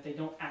something that they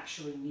don't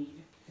actually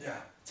need. Yeah.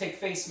 Take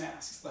face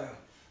masks. Like, Yeah.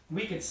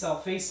 we could sell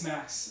face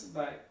masks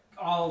like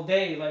all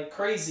day like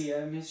crazy.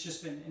 I mean, it's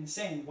just been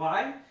insane.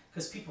 Why?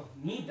 Because people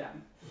need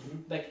them.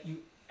 Like, you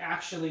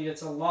actually,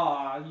 it's a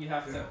law. You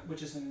have to,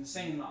 which is an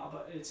insane law,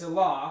 but it's a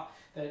law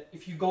that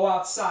if you go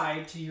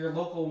outside to your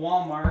local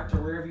Walmart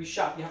or wherever you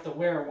shop, you have to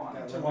wear one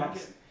to walk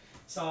in.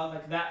 So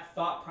like that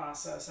thought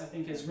process, I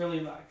think, is really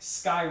like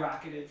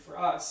skyrocketed for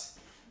us.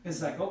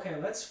 It's like, okay,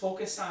 let's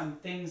focus on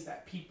things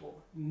that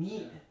people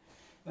need.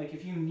 Like,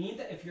 if you need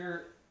that, if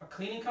you're a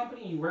cleaning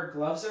company and you wear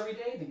gloves every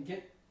day, then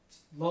get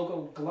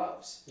logo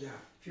gloves. Yeah.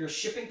 If you're a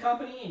shipping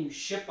company and you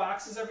ship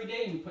boxes every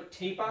day and you put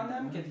tape on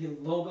them, get the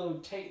logo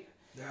tape.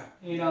 Yeah.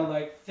 You know,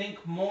 like,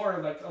 think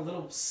more like a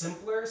little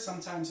simpler.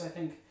 Sometimes I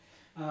think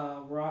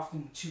we're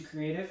often too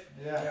creative.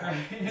 Yeah.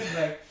 Right?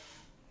 Like,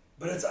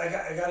 But it's I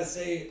gotta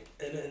say,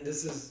 and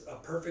this is a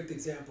perfect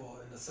example,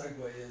 and the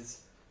segue is,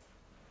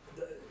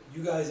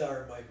 you guys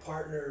are my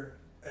partner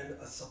and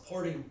a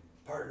supporting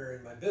partner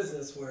in my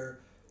business. Where,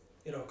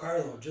 you know,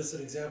 Carlo, just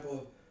an example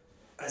of,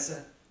 I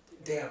said,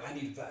 damn, I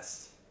need a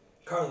vest.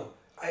 Carlo,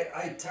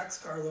 I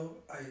text Carlo,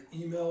 I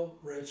email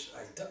Rich,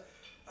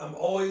 I'm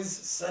always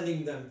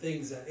sending them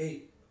things that,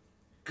 hey,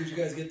 could you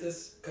guys get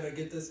this? Could I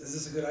get this? Is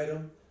this a good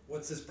item?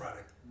 What's this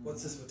product?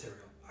 What's this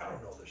material? I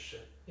don't know this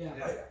shit. yeah.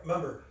 I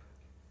remember,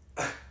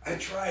 I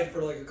tried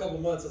for like a couple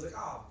months. I was like,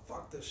 oh,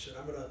 fuck this shit.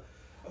 I'm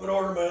gonna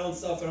order my own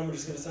stuff and I'm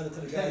just gonna send it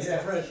to the guys.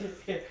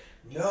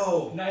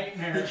 No.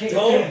 Nightmare. You can't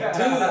Don't do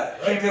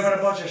that. Right? Came in with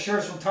a bunch of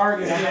shirts from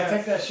Target. I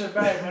take that shit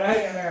back,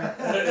 man.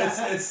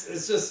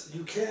 It's just,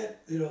 you can't,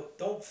 you know,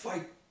 don't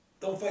fight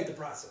the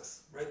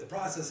process, right? The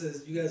process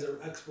is, you guys are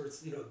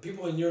experts, you know,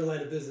 people in your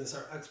line of business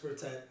are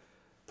experts at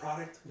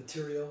product,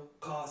 material,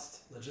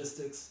 cost,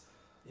 logistics,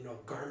 you know,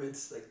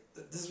 garments. Like,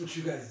 this is what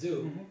you guys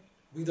do.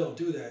 We don't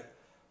do that.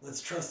 Let's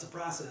trust the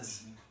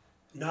process.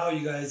 Now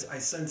you guys, I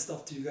send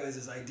stuff to you guys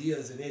as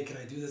ideas, and hey, can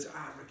I do this?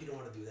 Ah, Rick, you don't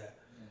want to do that.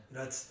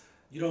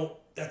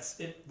 That's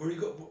it. Where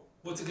you go?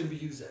 What's it going to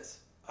be used as?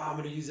 Oh, I'm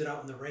going to use it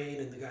out in the rain,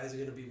 and the guys are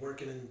going to be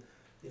working in,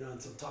 you know, in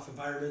some tough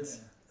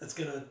environments. It's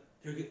gonna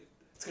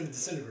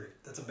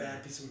disintegrate. That's a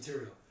bad piece of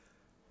material.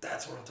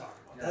 That's what I'm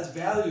talking about. That's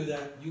value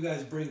that you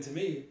guys bring to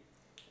me.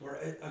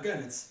 Where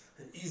again, it's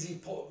an easy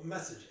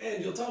message,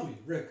 and you'll tell me,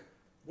 Rick,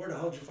 where the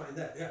hell did you find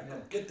that? Yeah,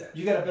 go get that.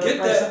 You got to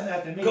build something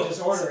that to me.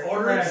 Just order it.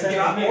 Order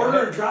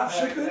and drop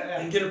ship it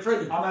and get it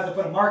printed. I'm gonna have to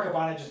put a markup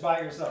on it. Just buy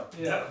it yourself.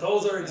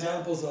 Those are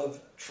examples of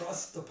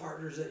trust the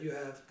partners that you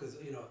have, because,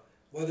 you know,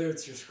 whether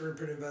it's your screen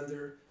printing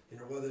vendor, you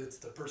know, whether it's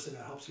the person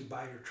that helps you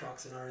buy your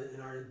trucks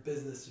in our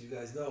business, you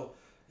guys know,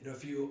 you know,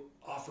 if you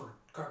offer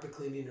carpet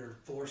cleaning or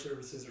floor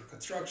services or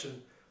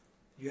construction,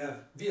 you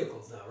have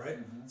vehicles now, right?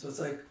 So it's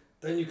like,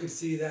 then you could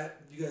see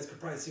that, you guys could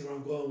probably see where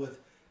I'm going with,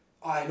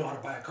 oh, I know how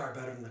to buy a car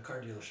better than the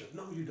car dealership.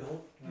 No, you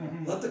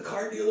don't. Let the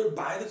car dealer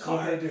buy the car,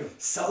 what they do.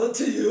 sell it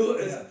to you.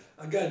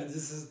 Again,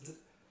 this is,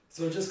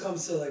 so it just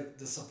comes to like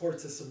the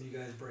support system you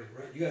guys bring,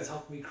 right? You guys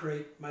helped me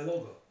create my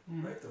logo,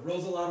 right? The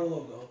Rosalado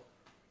logo.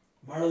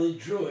 Marley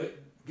drew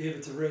it, gave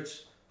it to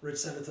Rich. Rich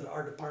sent it to the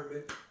art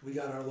department. We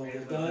got our logo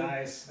done.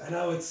 Nice. And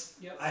now it's,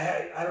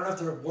 I don't have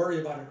to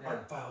worry about an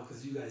art file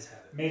because you guys have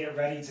it. Made it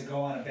ready to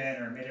go on a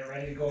banner. Made it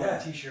ready to go on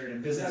a T-shirt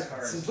and business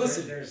cards.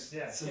 Simplicity.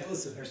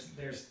 Simplicity.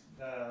 There's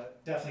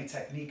definitely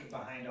technique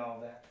behind all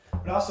of that.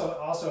 But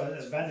also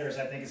as vendors,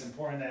 I think it's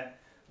important that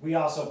we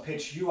also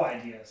pitch you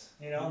ideas,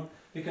 you know,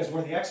 because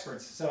we're the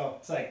experts. So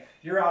it's like,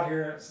 you're out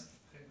here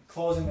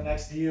closing the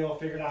next deal,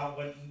 figuring out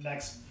what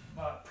next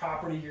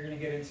property you're going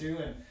to get into.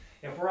 And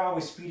if we're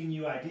always feeding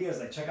you ideas,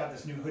 like, check out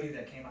this new hoodie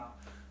that came out.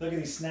 Look at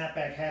these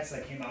snapback hats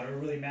that came out. It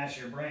really match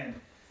your brand.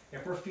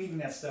 If we're feeding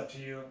that stuff to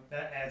you,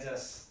 that adds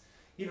us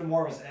even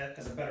more as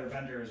a better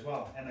vendor as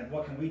well. And like,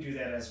 what can we do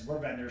that as we're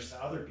vendors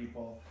to other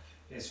people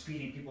is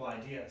feeding people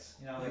ideas.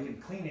 You know, like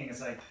in cleaning,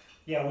 it's like,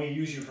 yeah, we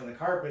use you for the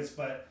carpets,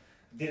 but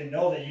didn't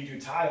know that you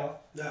do tile.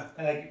 Yeah.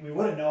 And like, we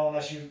wouldn't know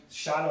unless you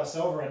shot us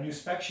over a new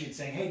spec sheet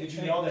saying, hey, did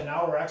you know that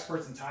now we're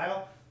experts in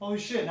tile? Holy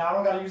shit, now I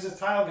don't got to use this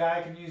tile guy,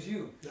 I can use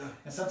you. Yeah.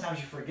 And sometimes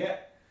you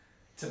forget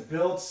to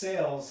build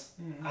sales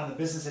on the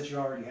business that you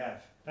already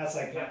have. That's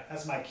like,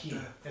 that's my key.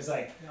 It's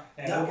like,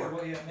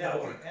 network.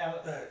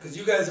 Because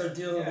you guys are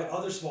dealing with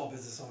other small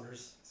business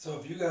owners. So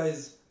if you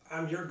guys,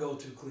 I'm your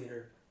go-to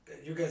cleaner,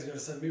 you guys are going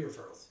to send me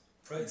referrals,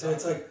 right? Exactly. So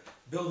it's like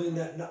building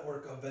that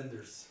network of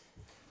vendors.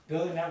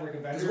 Building a network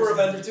of vendors. Because we're a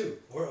vendor too.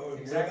 We're a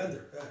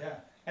vendor. Yeah.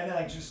 and then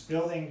like just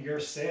building your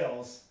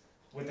sales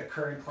with the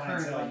current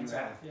clientele you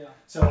have. Yeah.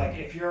 So like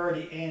if you're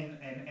already in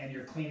and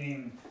you're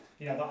cleaning,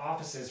 you know, the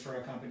offices for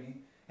a company,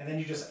 and then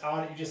you just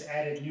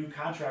added new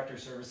contractor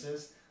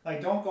services.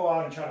 Like don't go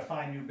out and try to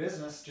find new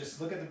business.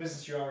 Just look at the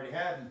business you already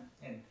have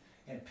and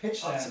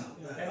pitch them.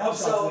 And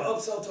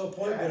Upsell to a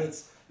point, Yeah.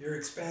 but you're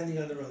expanding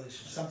on the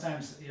relationship.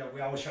 Sometimes, you know,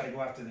 we always try to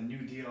go after the new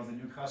deal, the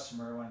new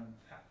customer, when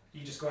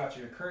you just go after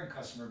your current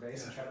customer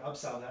base and try to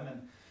upsell them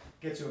and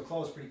get to a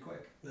close pretty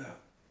quick. Yeah.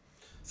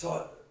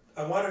 So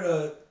I wanted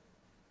to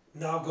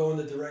now go in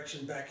the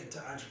direction back into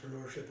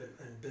entrepreneurship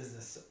and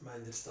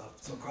business-minded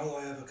stuff. So Carlo,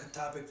 I have a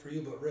topic for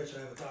you, but Rich, I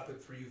have a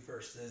topic for you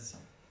first. Is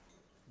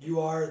you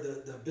are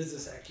the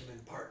business acumen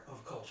part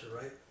of culture,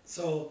 right?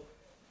 So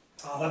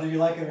Whether you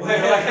like it or not.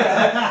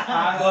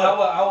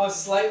 I would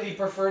slightly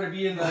prefer to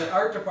be in the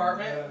art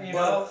department, you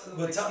know.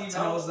 But Steve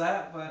knows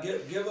that. But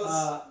give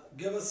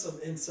us some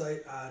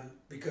insight on,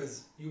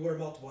 because you wear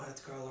multiple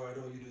hats, Carlo. I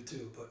know you do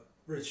too. But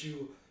Rich,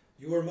 you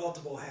wear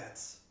multiple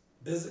hats.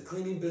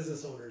 Cleaning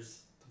business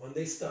owners, when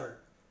they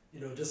start, you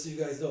know, just so you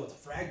guys know, it's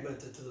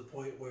fragmented to the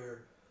point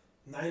where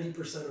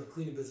 90% of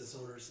cleaning business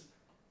owners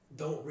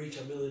don't reach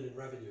 $1 million in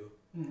revenue.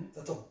 Mm-hmm.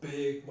 That's a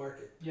big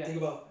market. Yeah. Think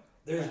about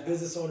there's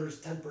business owners,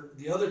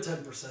 the other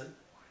 10%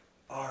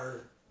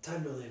 are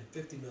 10 million,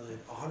 50 million,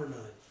 100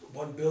 million,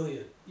 1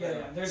 billion.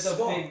 Yeah, there's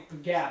Small. a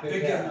big gap.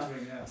 Big gap.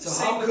 So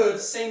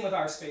Same with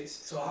our space.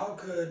 So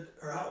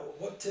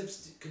what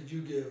tips could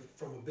you give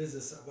from a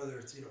business, whether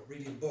it's, you know,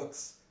 reading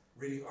books,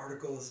 reading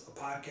articles, a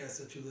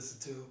podcast that you listen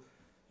to,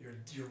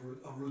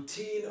 a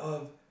routine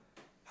of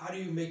how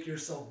do you make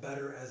yourself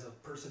better as a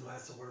person who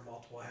has to wear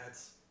multiple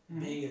hats,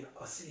 being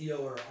a CEO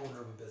or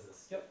owner of a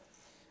business? Yep.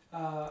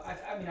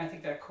 I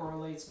think that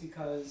correlates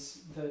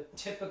because the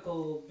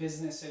typical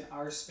business in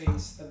our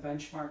space, the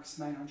benchmark's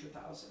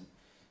 900,000.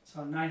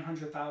 So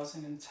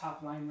 900,000 in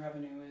top line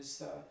revenue is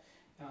the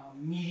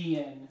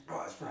median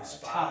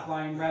top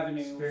line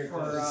revenue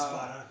for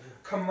a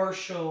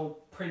commercial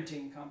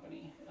printing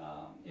company.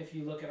 If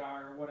you look at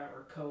our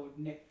whatever code,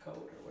 NIC code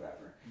or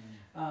whatever.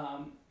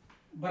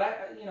 But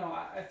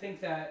I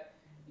think that,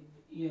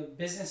 you know,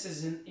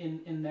 businesses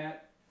in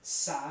that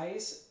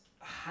size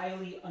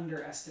highly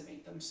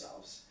underestimate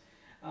themselves,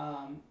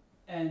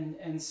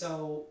 and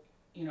so,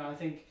 you know, I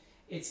think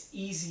it's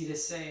easy to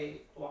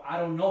say, well, I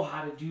don't know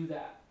how to do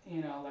that,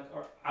 you know, like,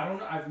 or I don't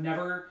know,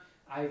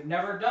 I've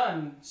never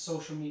done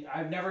social media,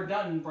 I've never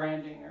done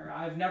branding, or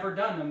I've never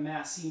done a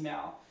mass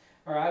email,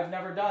 or I've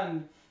never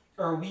done,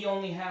 or we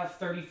only have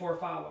 34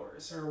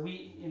 followers, or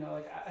we, you know,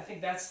 like, I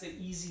think that's the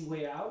easy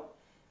way out.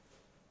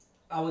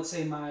 I would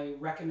say my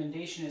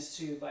recommendation is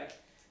to, like,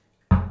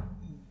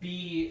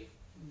 be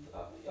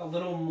a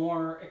little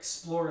more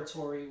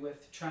exploratory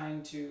with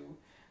trying to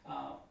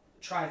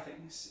try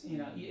things. You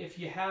know, if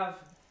you have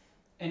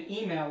an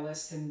email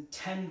list and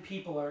 10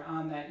 people are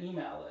on that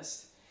email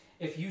list,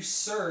 if you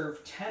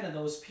serve 10 of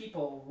those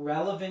people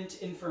relevant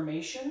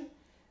information,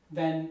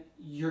 then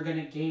you're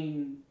going to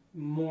gain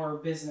more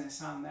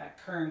business on that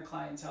current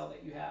clientele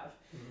that you have.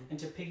 And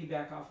to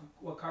piggyback off of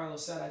what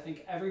Carlos said, I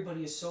think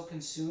everybody is so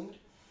consumed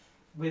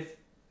with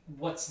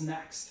what's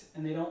next,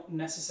 and they don't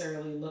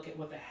necessarily look at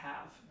what they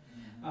have.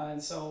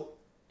 And so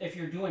if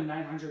you're doing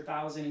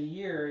 900,000 a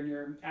year and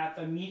you're at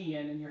the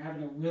median and you're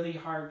having a really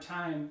hard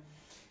time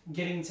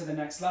getting to the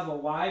next level,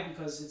 why?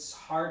 Because it's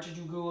hard to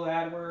do Google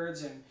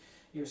AdWords and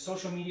your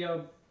social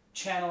media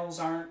channels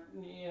aren't,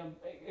 you know,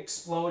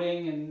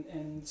 exploding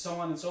and so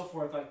on and so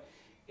forth. Like,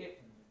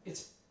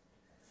 it's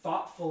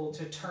thoughtful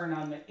to turn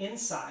on the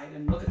inside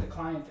and look at the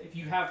client. If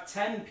you have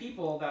 10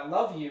 people that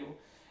love you,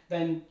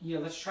 then, you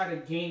know, let's try to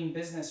gain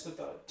business with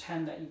the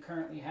 10 that you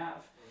currently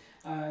have.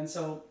 And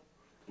so,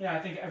 yeah, I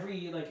think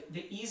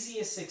the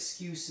easiest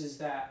excuse is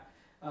that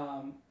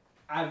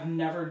I've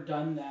never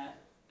done that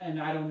and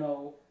I don't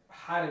know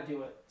how to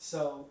do it,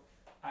 so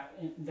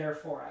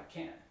therefore I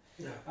can't.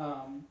 Yeah.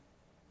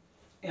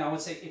 I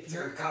would say if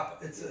you're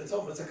it's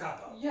almost a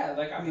cop out. Yeah,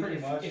 like, I mean,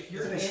 if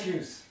you're it's an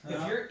excuse.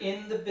 If you're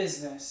in the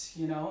business,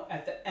 you know,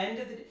 at the end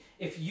of the day,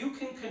 if you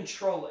can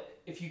control it,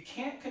 if you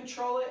can't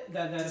control it,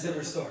 then that's a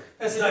different story.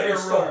 That's a different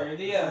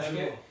story.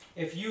 Yeah.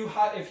 If you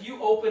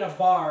open a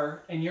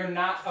bar and you're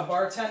not a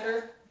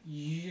bartender,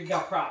 you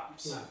got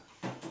problems.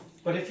 Yeah.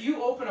 But if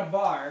you open a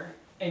bar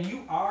and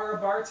you are a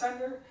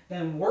bartender,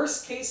 then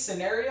worst case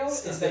scenario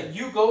is that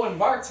you go and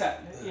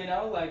bartend. You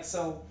know, like,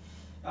 so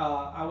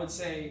I would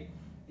say,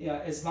 yeah,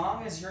 as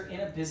long as you're in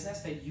a business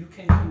that you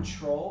can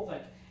control,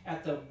 like,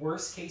 at the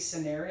worst case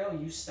scenario,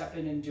 you step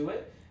in and do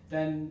it,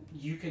 then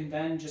you can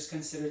then just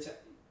consider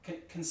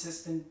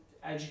consistent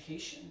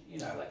education. You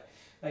know,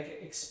 like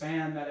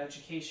expand that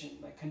education,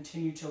 like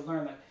continue to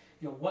learn, like,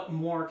 you know, what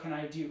more can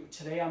I do?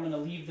 Today I'm going to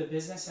leave the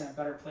business in a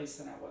better place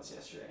than I was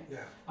yesterday.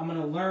 Yeah. I'm going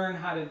to learn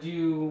how to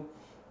do,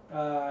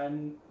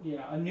 you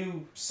know, a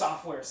new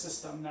software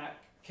system that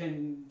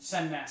can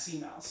send mass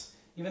emails.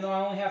 Even though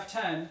I only have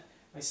 10,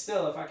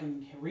 if I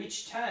can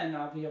reach 10,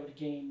 I'll be able to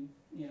gain,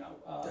 you know,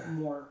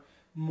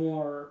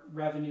 more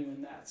revenue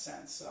in that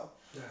sense. So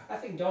I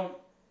think don't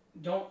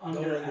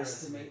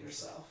underestimate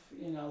yourself.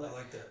 You know, I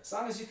like that. as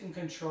long as you can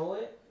control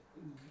it,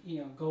 you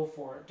know, go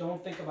for it.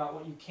 Don't think about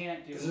what you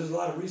can't do. Because there's a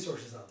lot of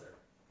resources out there.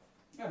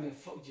 I mean,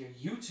 your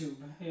YouTube,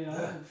 you know,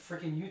 Yeah.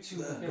 freaking YouTube.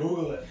 Yeah.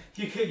 Google it.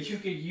 You could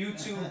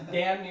YouTube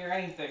damn near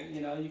anything.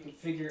 You know, you could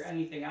figure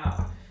anything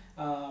out.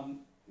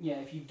 Yeah,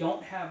 if you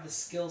don't have the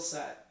skill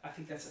set, I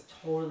think that's a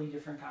totally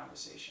different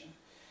conversation.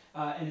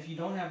 And if you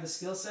don't have the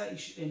skill set,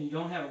 and you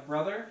don't have a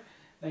brother,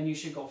 then you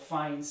should go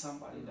find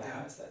somebody that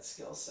has that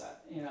skill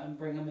set, you know, and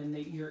bring them in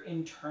your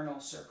internal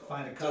circle.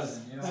 Find a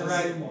cousin, you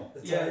know.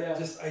 It's Yeah.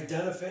 just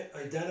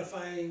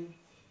identifying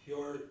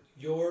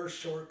your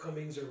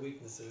shortcomings or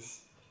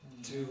weaknesses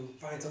to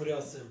find somebody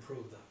else to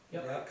improve them.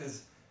 Yep. Right?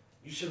 Because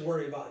you should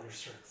worry about your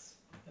strengths.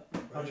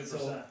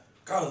 100%. So,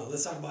 Carlo,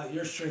 let's talk about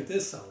your strength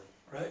is selling,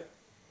 right?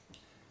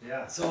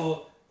 Yeah.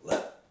 So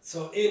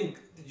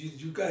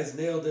you guys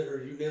nailed it,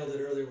 or you nailed it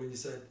earlier when you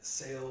said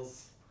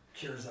sales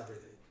cures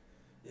everything.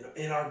 You know,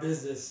 in our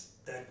business,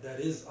 that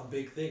is a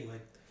big thing.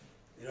 Like,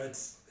 you know,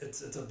 it's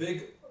a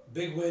big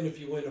win if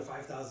you win a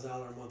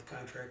 $5,000 a month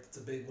contract. It's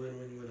a big win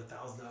when you win a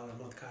 $1,000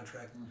 a month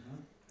contract.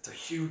 Mm-hmm. It's a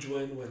huge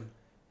win when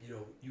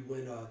you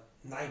win a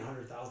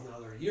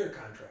 $900,000 a year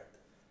contract.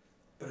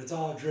 But it's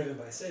all driven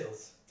by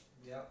sales.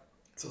 Yep.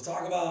 So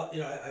talk about,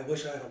 I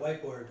wish I had a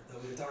whiteboard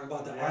that we could talk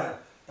about the Yeah.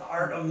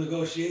 art of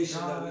negotiation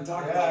that we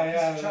talk about.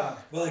 Yeah.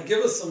 Well, like,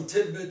 give us some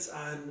tidbits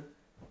on,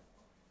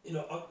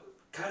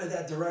 kind of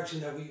that direction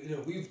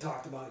that we've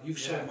talked about. You've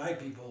shown my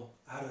people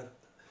how to.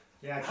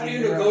 Yeah. How do you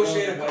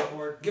negotiate a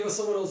whiteboard? Give us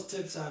some of those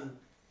tips on.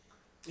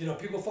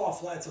 People fall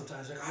flat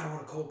sometimes. Like, I don't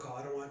want a cold call.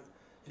 I don't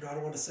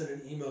want to send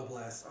an email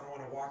blast. I don't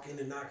want to walk in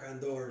and knock on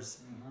doors.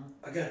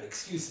 Mm-hmm. Again,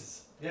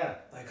 excuses. Yeah.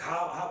 Like,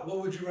 what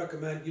would you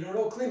recommend? You don't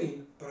know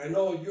cleaning, but I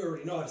know you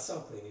already know how to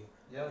sell cleaning.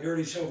 Yeah. You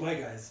already showed my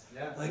guys.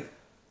 Yeah. Like,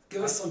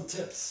 give us some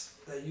tips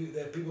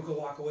that people could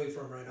walk away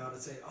from right now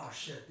and say, oh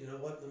shit, you know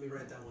what? Let me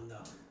write that one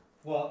down.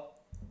 Well,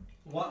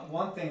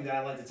 one thing that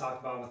I like to talk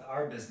about with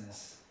our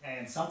business,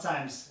 and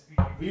sometimes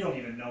we don't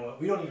even know it,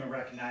 we don't even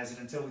recognize it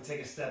until we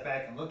take a step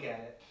back and look at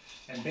it.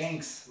 And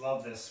banks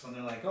love this when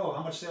they're like, oh,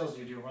 how much sales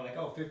do you do? And we're like,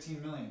 oh,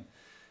 15 million.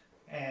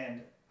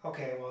 And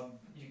okay, well,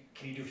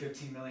 can you do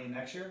 15 million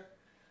next year?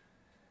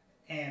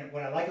 And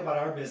what I like about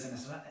our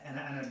business, and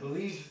I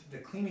believe the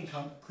cleaning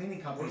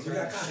companies are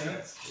the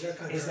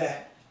same, is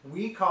that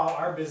we call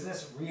our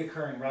business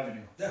reoccurring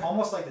revenue,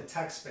 almost like the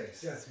tech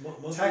space. Yes,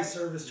 monthly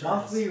service charges.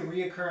 Monthly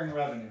reoccurring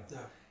revenue. Yeah.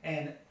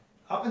 And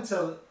up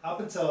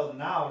until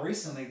now,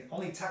 recently,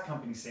 only tech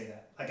companies say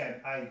that. Like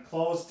I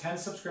closed 10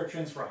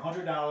 subscriptions for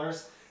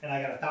 $100, and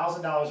I got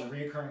 $1,000 of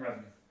reoccurring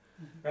revenue.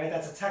 Mm-hmm. Right?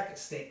 That's a tech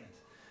statement.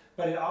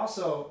 But it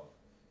also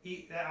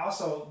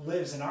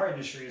lives in our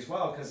industry as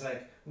well, because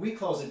like we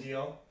close a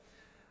deal,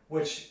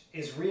 which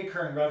is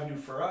reoccurring revenue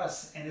for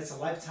us, and it's a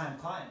lifetime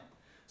client.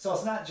 So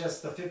it's not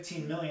just the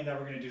 15 million that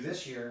we're going to do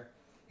this year.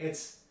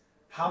 It's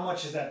how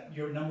much is that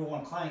your number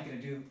one client going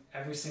to do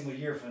every single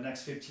year for the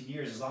next 15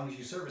 years, as long as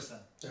you service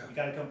them. Yeah. You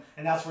got to come,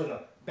 and that's where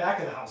the back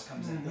of the house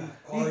comes in. Yeah.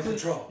 Quality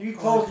control. You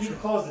close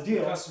the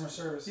deal. Customer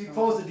service. You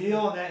close the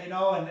deal, and that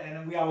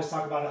and we always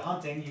talk about it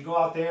hunting. You go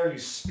out there, you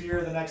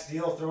spear the next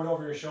deal, throw it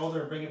over your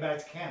shoulder, and bring it back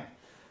to camp.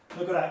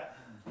 Look what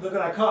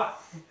I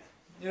caught.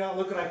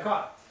 Look what I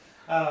caught.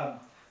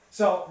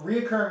 So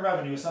reoccurring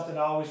revenue is something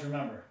to always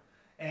remember.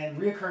 And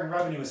reoccurring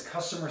revenue is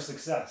customer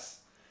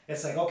success.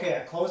 It's like, okay,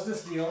 I closed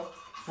this deal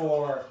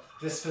for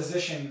this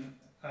physician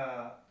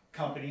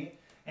company,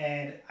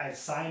 and I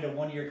signed a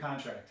 1-year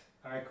contract.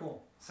 All right,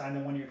 cool. Signed a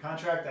 1-year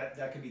contract.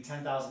 That could be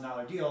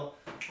 $10,000 deal.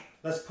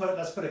 Let's put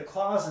a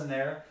clause in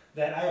there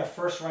that I have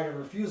first right of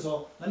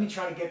refusal. Let me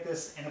try to get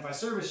this, and if I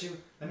service you,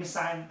 let me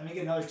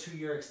get another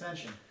 2-year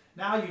extension.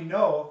 Now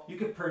you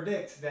could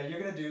predict that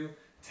you're going to do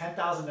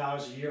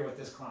 $10,000 a year with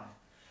this client.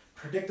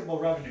 Predictable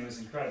revenue is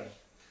incredible.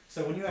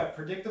 So when you have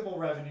predictable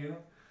revenue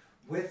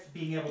with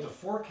being able to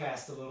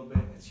forecast a little bit,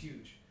 it's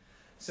huge.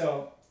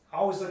 So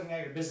always looking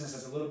at your business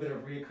as a little bit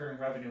of recurring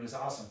revenue is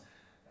awesome.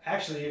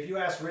 Actually, if you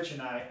ask Rich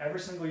and I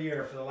every single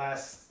year for the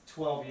last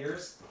 12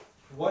 years,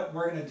 what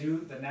we're going to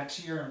do the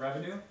next year in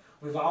revenue,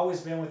 we've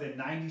always been within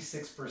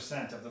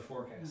 96% of the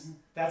forecast. Mm-hmm.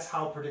 That's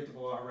how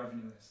predictable our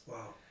revenue is.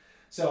 Wow.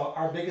 So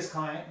our biggest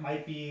client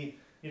might be,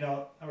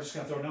 I'm just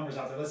going to throw numbers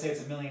out there. Let's say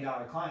it's $1 million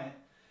client.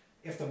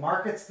 If the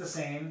market's the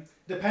same,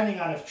 depending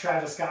on if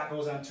Travis Scott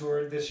goes on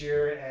tour this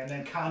year and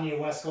then Kanye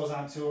West goes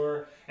on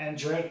tour and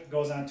Drake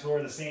goes on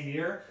tour the same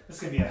year, this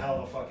is going to be a hell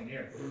of a fucking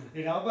year.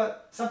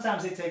 But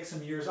sometimes they take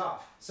some years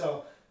off.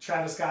 So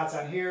Travis Scott's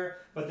on here,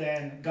 but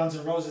then Guns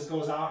N' Roses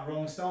goes out,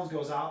 Rolling Stones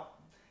goes out.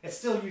 It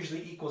still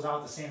usually equals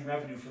out the same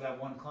revenue for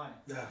that one client.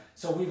 Yeah.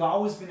 So we've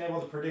always been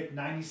able to predict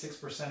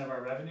 96% of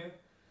our revenue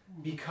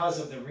because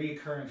of the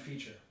recurring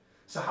feature.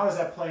 So how does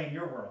that play in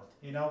your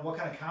world? What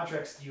kind of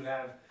contracts do you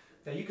have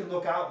that you can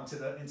look out into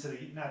the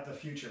not the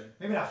future,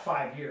 maybe not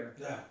 5 year.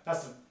 Yeah.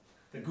 That's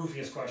the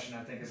goofiest question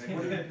I think is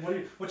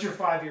like, what's your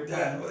 5-year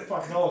plan? What the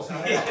fuck knows?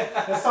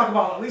 Let's talk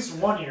about at least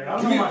 1 year.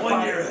 I don't know what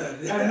 1 year.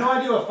 I have no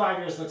idea what 5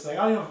 years looks like.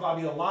 I don't even know if I'll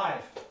be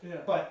alive. Yeah.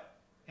 But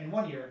in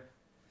 1 year,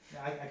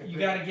 I can. You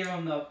got to give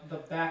them the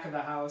back of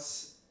the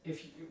house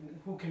if you,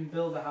 who can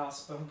build a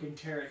house but who can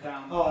tear it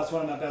down. Oh, that's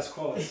one of my best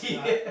quotes.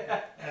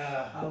 Yeah.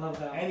 I love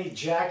that one. Any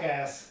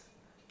jackass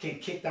can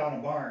kick down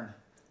a barn,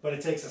 but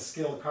it takes a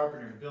skilled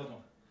carpenter to build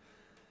one.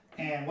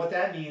 And what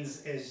that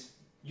means is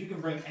you can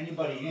bring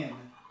anybody in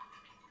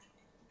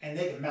and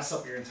they can mess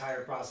up your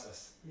entire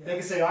process. Yeah. They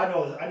can say, I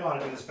know how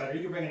to do this better.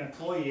 You can bring an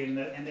employee in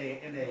and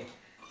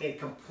they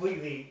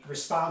completely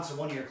respond to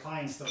one of your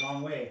clients the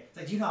wrong way. It's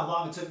like, do you know how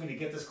long it took me to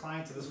get this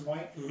client to this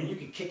point? And you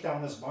can kick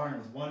down this barn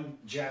with one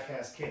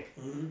jackass kick.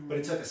 But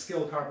it took a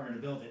skilled carpenter to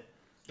build it.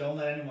 Don't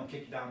let anyone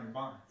kick you down your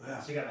barn. Yeah.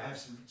 So you gotta have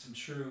some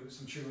true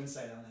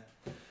insight on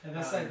that. And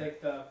that's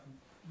like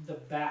the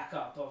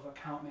backup of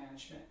account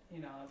management.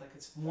 You know, like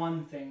it's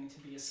one thing to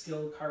be a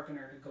skilled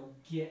carpenter to go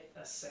get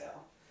a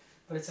sale,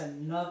 but it's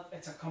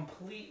a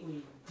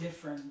completely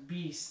different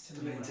beast to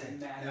be able to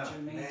manage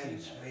and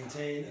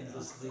maintain and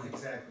just lead.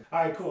 Exactly. All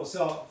right, cool.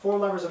 So 4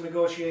 levers of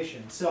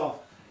negotiation. So,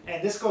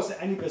 and this goes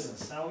to any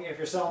business. Now, if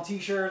you're selling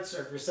T-shirts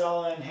or if you're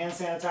selling hand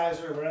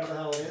sanitizer or whatever the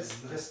hell it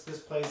is, this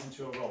plays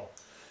into a role.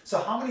 So,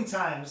 how many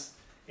times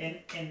in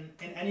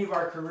any of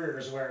our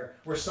careers where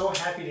we're so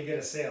happy to get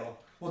a sale,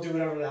 we'll do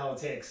whatever the hell it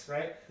takes,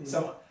 right?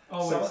 So,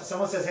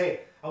 someone says,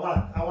 "Hey, I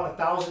want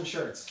 1,000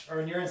 shirts," or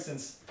in your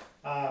instance,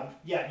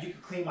 yeah, you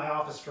could clean my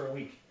office for a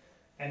week,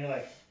 and you're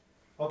like,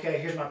 "Okay,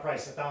 here's my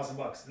price,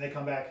 $1,000." And they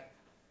come back,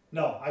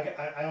 "No,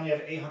 I only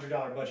have an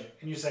 $800 budget,"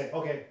 and you say,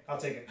 "Okay, I'll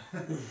take it."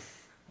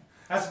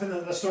 That's been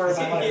the story of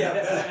my life.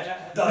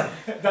 Yeah.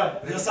 Done.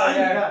 You'll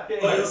sign?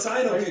 You'll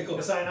sign? Okay, cool.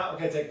 You'll sign out?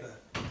 Okay, take that.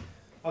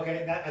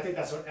 Okay, I think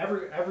that's what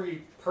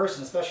every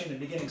person, especially in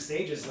the beginning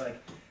stages, like,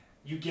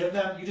 you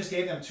just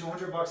gave them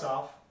 $200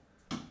 off.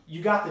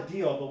 You got the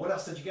deal, but what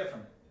else did you get from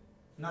it?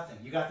 Nothing.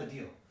 You got the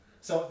deal.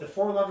 So the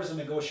 4 levers of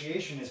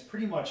negotiation is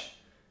pretty much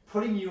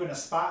putting you in a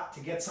spot to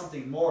get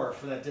something more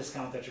for that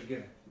discount that you're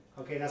giving.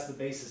 Okay, that's the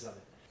basis of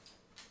it.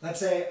 Let's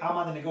say I'm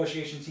on the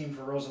negotiation team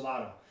for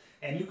Rosalato,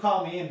 and you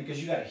call me in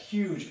because you got a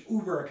huge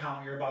Uber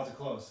account you're about to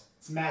close.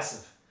 It's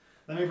massive.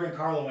 Let me bring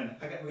Carlo in.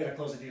 We got to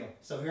close a deal.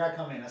 So here I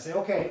come in. I say,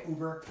 okay,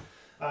 Uber,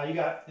 you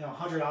got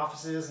 100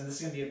 offices, and this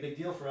is going to be a big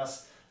deal for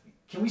us.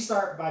 Can we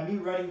start by me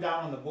writing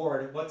down on the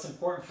board what's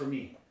important for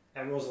me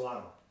at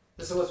Rosalato?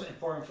 This is what's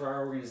important for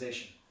our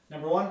organization.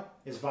 Number 1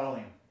 is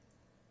volume.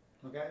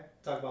 Okay?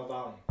 Talk about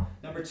volume.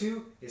 Number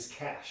 2 is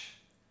cash.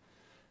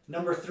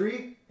 Number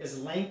 3 is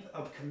length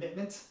of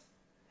commitment.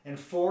 And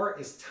 4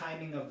 is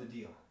timing of the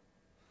deal.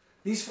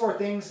 These 4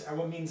 things are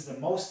what means the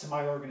most to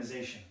my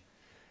organization.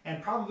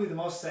 And probably the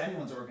most to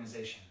anyone's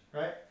organization,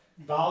 right?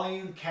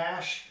 Volume,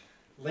 cash,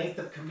 length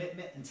of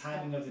commitment, and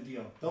timing of the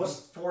deal.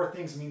 Those 4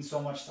 things mean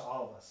so much to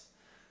all of us.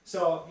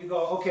 So you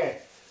go, okay,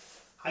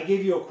 I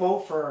gave you a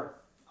quote for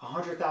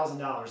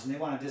 $100,000 and they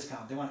want a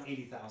discount. They want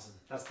 $80,000.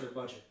 That's their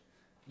budget.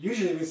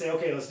 Usually we say,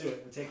 okay, let's do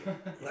it. We take it.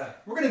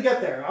 We're going to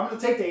get there. I'm going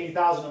to take the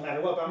 $80,000 no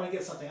matter what, but I'm going to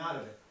get something out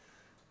of it.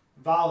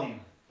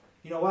 Volume.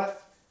 You know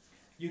what?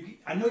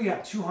 I know you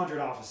have 200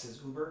 offices,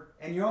 Uber,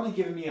 and you're only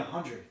giving me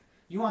 100.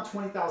 You want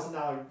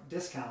 $20,000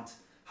 discount.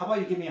 How about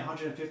you give me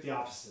 150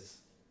 offices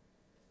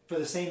for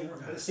the same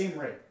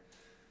rate?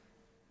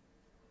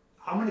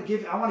 I want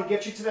to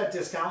get you to that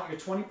discount, your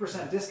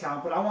 20%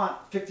 discount, but I want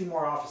 50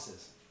 more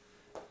offices.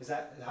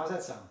 How's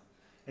that sound?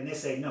 And they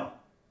say no.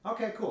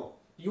 Okay, cool.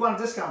 You want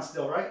a discount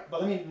still, right?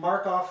 But let me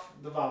mark off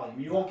the volume.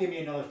 You won't give me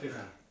another 50.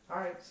 All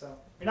right, so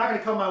you're not going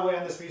to come my way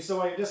on this, but you still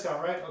want your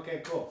discount, right?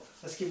 Okay, cool.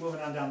 Let's keep moving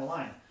on down the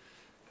line.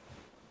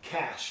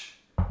 Cash.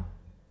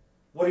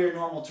 What are your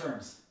normal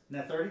terms?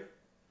 Net 30?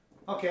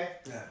 Okay.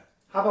 Yeah.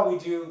 How about we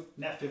do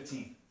net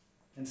 15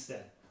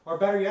 instead? Or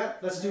better yet,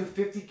 let's do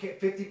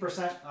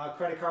 50%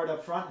 credit card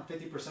up front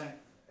and 50%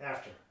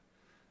 after.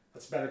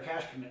 That's better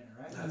cash commitment,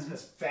 right?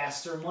 That's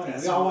faster money.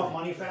 We all want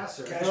money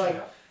faster.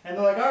 And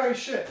they're like, all right,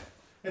 shit.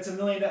 It's $1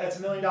 million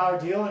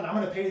deal, and I'm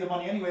going to pay you the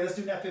money anyway. Let's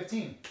do net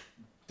 15.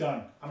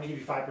 Done. I'm going to give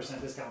you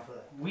 5% discount for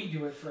that. We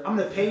do it for. I'm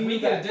going to pay you. If we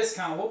get a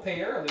discount, we'll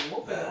pay early.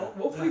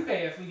 We'll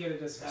prepay if we get a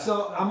discount.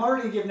 So I'm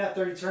already giving net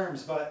 30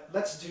 terms, but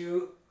let's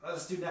do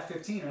net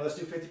 15 or let's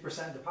do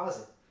 50%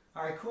 deposit.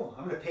 All right, cool.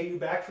 I'm going to pay you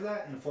back for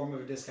that in the form of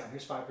a discount.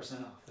 Here's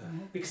 5% off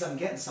because I'm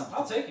getting something.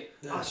 I'll take it.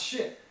 Oh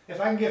shit! If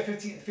I can get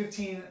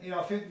 15,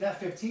 net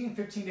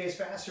 15 days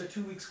faster,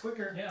 2 weeks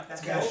quicker. Yeah,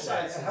 that's both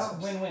sides. That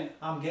helps. Win-win.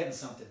 I'm getting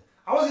something.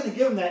 I was going to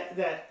give them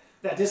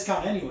that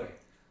discount anyway,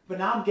 but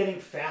now I'm getting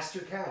faster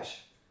cash.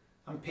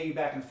 I'm paying you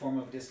back in the form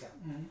of a discount,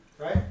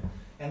 right?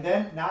 And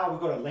then now we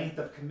go to length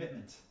of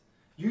commitment.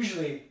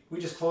 Usually we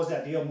just close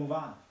that deal, move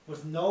on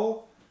with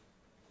no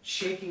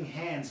shaking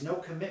hands, no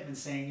commitment,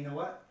 saying, you know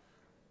what?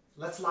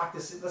 Let's lock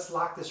this in. Let's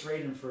lock this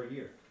rate in for a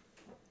year.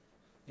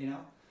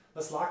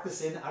 Let's lock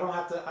this in. I don't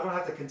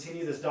have to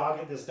continue this dog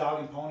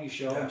and pony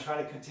show and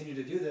try to continue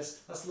to do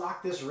this. Let's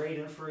lock this rate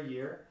in for a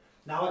year.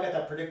 Now I got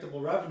that predictable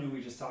revenue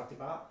we just talked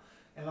about,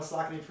 and let's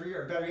lock it in for a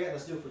year. Or better yet,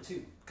 let's do it for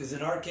 2. Because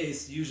in our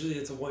case, usually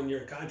it's a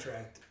 1-year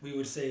contract. We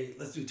would say,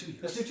 let's do 2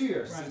 years. Let's do 2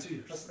 years. Let's do 2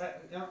 years.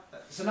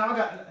 So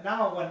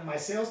now when my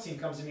sales team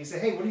comes to me and say,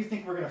 hey, what do you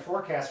think we're going to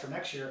forecast for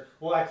next year?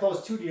 Well, I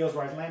closed 2 deals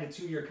where I landed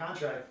 2-year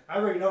contract. I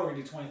already know we're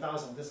going to do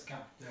 $20,000 with this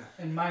account. Yeah.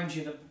 And mind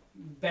you,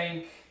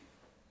 bank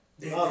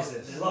Loves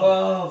it. They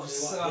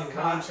loves love it.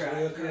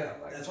 contract. Yeah,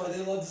 Like, that's why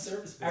they love the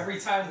service business. every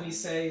time we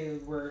say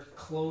we're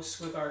close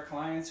with our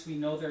clients, we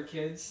know their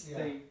kids, Yeah.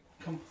 they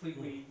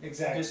completely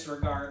Exactly.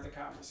 disregard the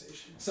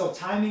conversation. So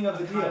timing of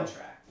the deal.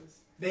 Contract is,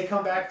 They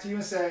come back to you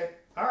and say,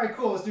 all right,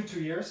 cool, let's do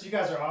 2 years. You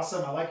guys are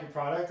awesome. I like your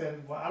product,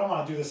 and I don't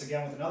want to do this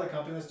again with another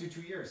company. Let's do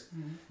 2 years.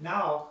 Mhm.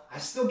 Now, I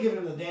still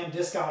giving them the damn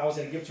discount I was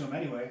going to give to them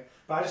anyway,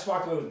 but I just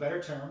walked away with better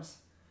terms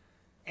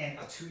and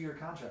a 2-year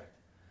contract,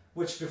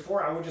 which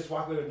before I would just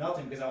walk away with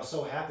nothing because I was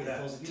so happy to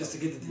close the deal. Just to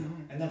get the deal.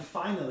 And then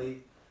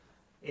finally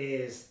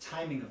is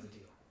timing of the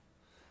deal.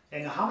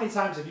 And how many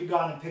times have you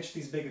gone and pitched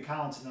these big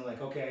accounts and they're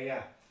like, okay,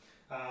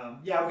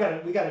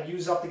 we got to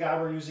use up the guy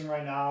we're using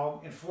right now.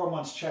 In 4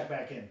 months, check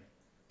back in.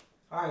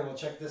 All right, well,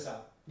 check this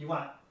out. You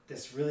want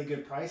this really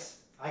good price?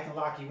 I can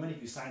lock you in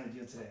if you sign the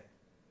deal today.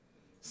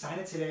 Sign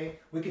it today.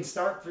 We can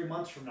start 3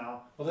 months from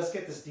now, but let's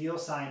get this deal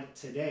signed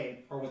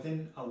today or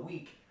within a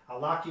week. I'll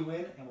lock you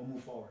in and we'll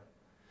move forward.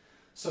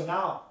 So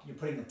now you're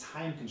putting a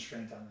time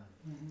constraint on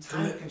them.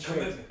 Time constraint.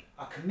 Commitment.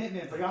 A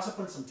commitment, but you're also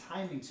putting some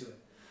timing to it.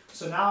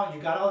 So now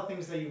you got all the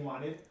things that you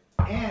wanted,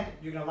 and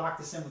you're gonna lock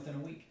this in within a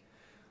week.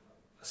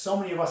 So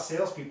many of us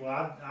salespeople,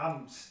 I've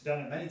done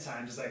it many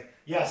times. It's like,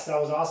 yes, that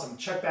was awesome.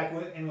 Check back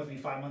in with me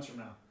 5 months from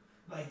now.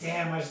 I'm like,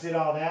 damn, I just did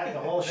all that, the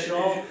whole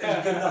show. And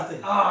you get nothing.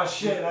 Oh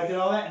shit, I did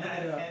all that,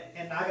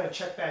 and I gotta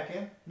check back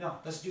in. No,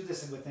 let's do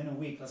this within a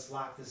week. Let's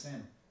lock this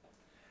in.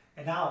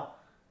 And now,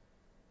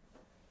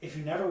 if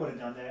you never would have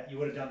done that, you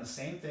would have done the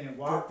same thing,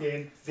 walked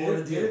in,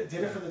 did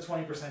it for the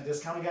 20%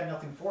 discount, and got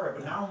nothing for it.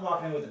 But now I'm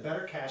walking in with a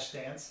better cash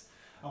stance.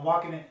 I'm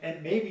walking in,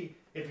 and maybe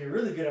if you're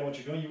really good at what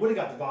you're doing, you would have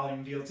got the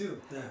volume deal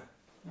too. Yeah.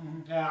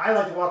 I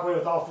like to walk away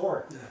with all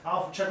 4. Yeah.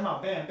 I'll check them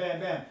out, bam, bam,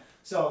 bam.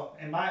 So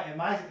in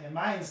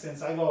my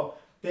instance, I go,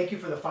 thank you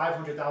for the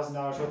 $500,000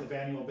 worth of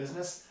annual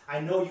business. I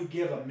know you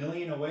give $1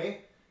 million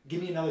away.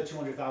 Give me another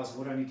 $200,000.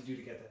 What do I need to do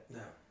to get that?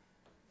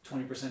 Yeah.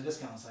 20%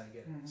 discount is how you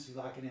get it. So you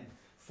lock it in.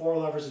 4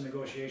 levers of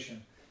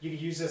negotiation. You can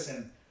use this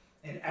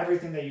in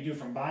everything that you do,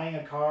 from buying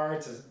a car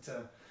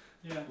to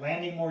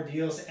landing more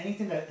deals.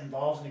 Anything that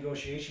involves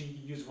negotiation, you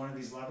can use one of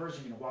these levers.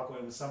 You're going to walk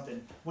away with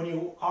something when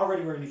you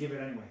already were going to give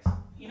it anyways.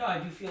 You know, I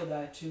do feel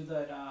that too,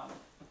 that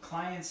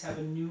clients have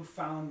a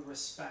newfound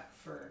respect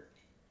for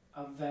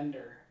a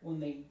vendor when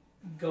they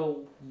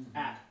go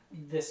at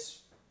this.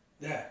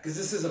 Yeah, because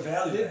this is a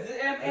value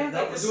add. And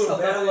that this we're is a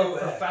doing level value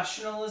of add.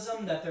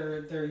 professionalism that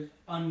they're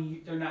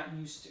not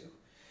used to.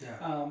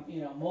 Yeah.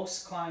 You know,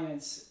 most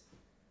clients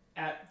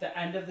at the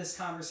end of this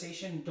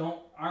conversation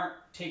aren't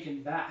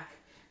taken back.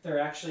 They're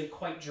actually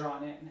quite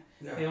drawn in.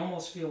 Yeah. They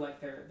almost feel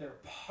like they're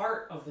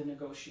part of the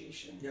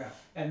negotiation. Yeah.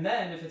 And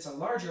then if it's a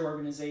larger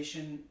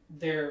organization,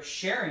 they're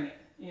sharing it.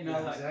 You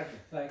know, Exactly.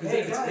 like Because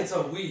hey guys, it's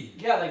a we.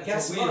 yeah, like It's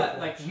guess a we what? approach.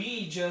 Like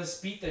we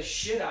just beat the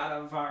shit out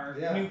of our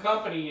Yeah. new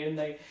company, and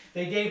they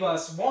gave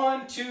us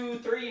 1, 2,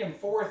 3, and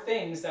 4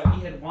 things that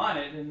we had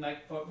wanted, and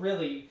like, but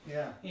really,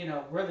 you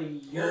know,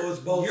 really Well, it was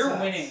both you're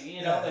sides. winning.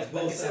 You know, Yeah, like, it's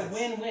both it's a sides.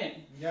 win-win.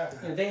 Yeah.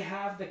 You know, they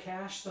have the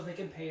cash so they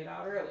can pay it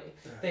out early.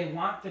 Yeah. They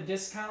want the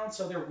discount,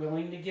 so they're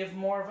willing to give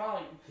more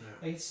volume. Yeah.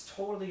 Like, it's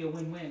totally a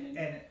win-win.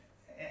 And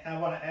I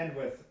want to end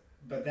with,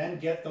 but then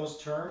get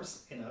those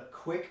terms in a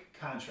quick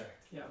contract.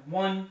 yeah,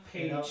 1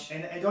 page, You know?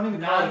 And don't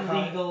even call it a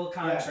non-legal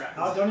contract.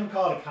 Yeah, don't even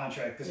call it a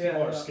contract because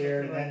people are Yeah,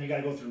 scared, and right. then you got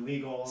to go through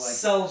legal. Like,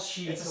 Sell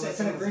sheet. it's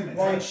an agreement.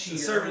 One It's sheet.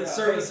 It's a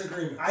service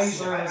agreement. I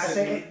Service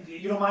say, agreement. hey,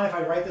 you don't mind if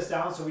I write this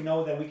down so we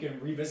know that we can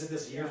revisit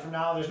this a year from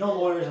now? There's no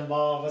lawyers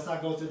involved. Let's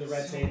not go through the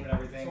red tape and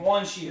everything. So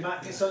 1 sheet.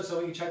 So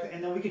we can check,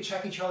 and then we can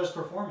check each other's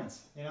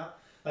performance. You know,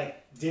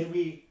 like did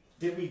we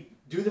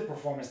do the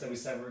performance that we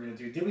said we were going to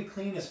do? Did we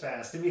clean as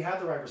fast? Did we have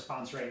the right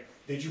response rate?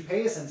 Did you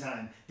pay us in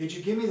time? Did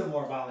you give me the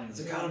more volume? It's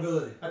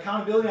accountability.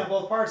 Accountability on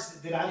both parts.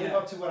 Did I live Yeah.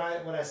 up to what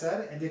I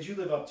said, and did you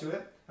live up to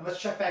it? And let's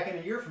check back in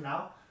a year from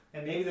now,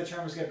 and maybe the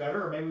terms get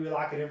better, or maybe we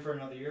lock it in for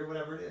another year,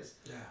 whatever it is.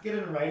 Yeah. Get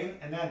it in writing,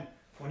 and then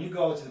when you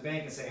go to the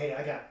bank and say, hey,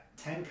 I got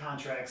 10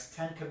 contracts,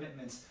 10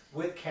 commitments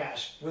with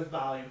cash, with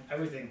volume,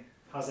 everything.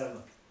 How's that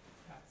look?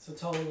 Yeah, it's a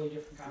totally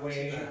different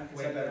Way, conversation. I can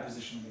way tell you better that.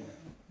 position to be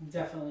in.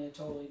 Definitely a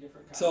totally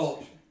different So,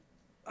 conversation.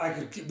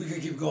 We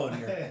could keep going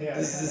here. Yeah.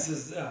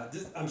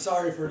 I'm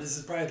sorry this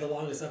is probably the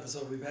longest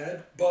episode we've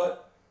had,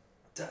 but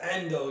to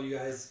end though, you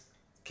guys,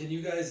 can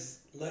you guys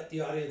let the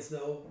audience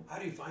know, how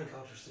do you find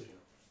Culture Studio?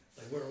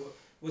 Like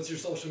what's your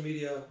social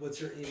media? What's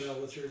your email?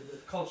 What's your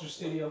Culture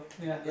Studio.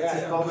 Yeah. Yeah,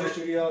 it.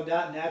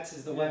 culturestudio.net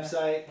is the Yeah.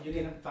 website. You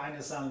can find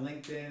us on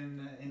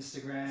LinkedIn,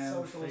 Instagram,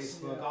 Socials,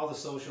 Facebook. yeah. All the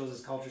socials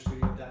is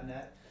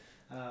culturestudio.net.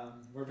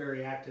 We're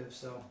very active,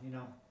 so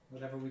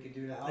whatever we can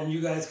do to help. And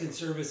you guys can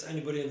service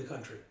anybody in the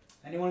country.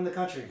 Anyone in the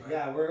country. Right.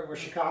 Yeah, we're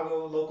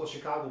Chicago, local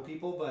Chicago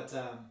people, but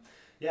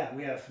yeah,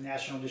 we have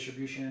national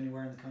distribution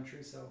anywhere in the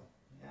country. So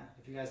yeah,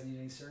 if you guys need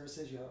any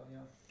services,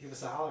 give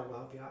us a holler. We'll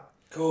help you out.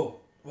 Cool.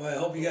 Well, I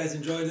hope you guys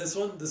enjoyed this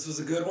one. This was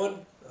a good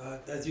one.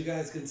 As you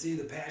guys can see,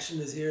 the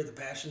passion is here. The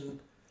passion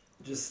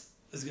just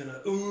is going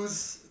to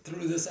ooze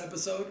through this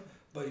episode.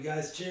 But you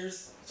guys,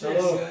 cheers.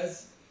 Cheers, Salud.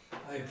 guys.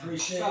 I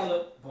appreciate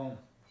Salud. it. Boom.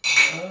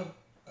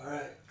 All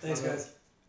right. Thanks, Salud. guys.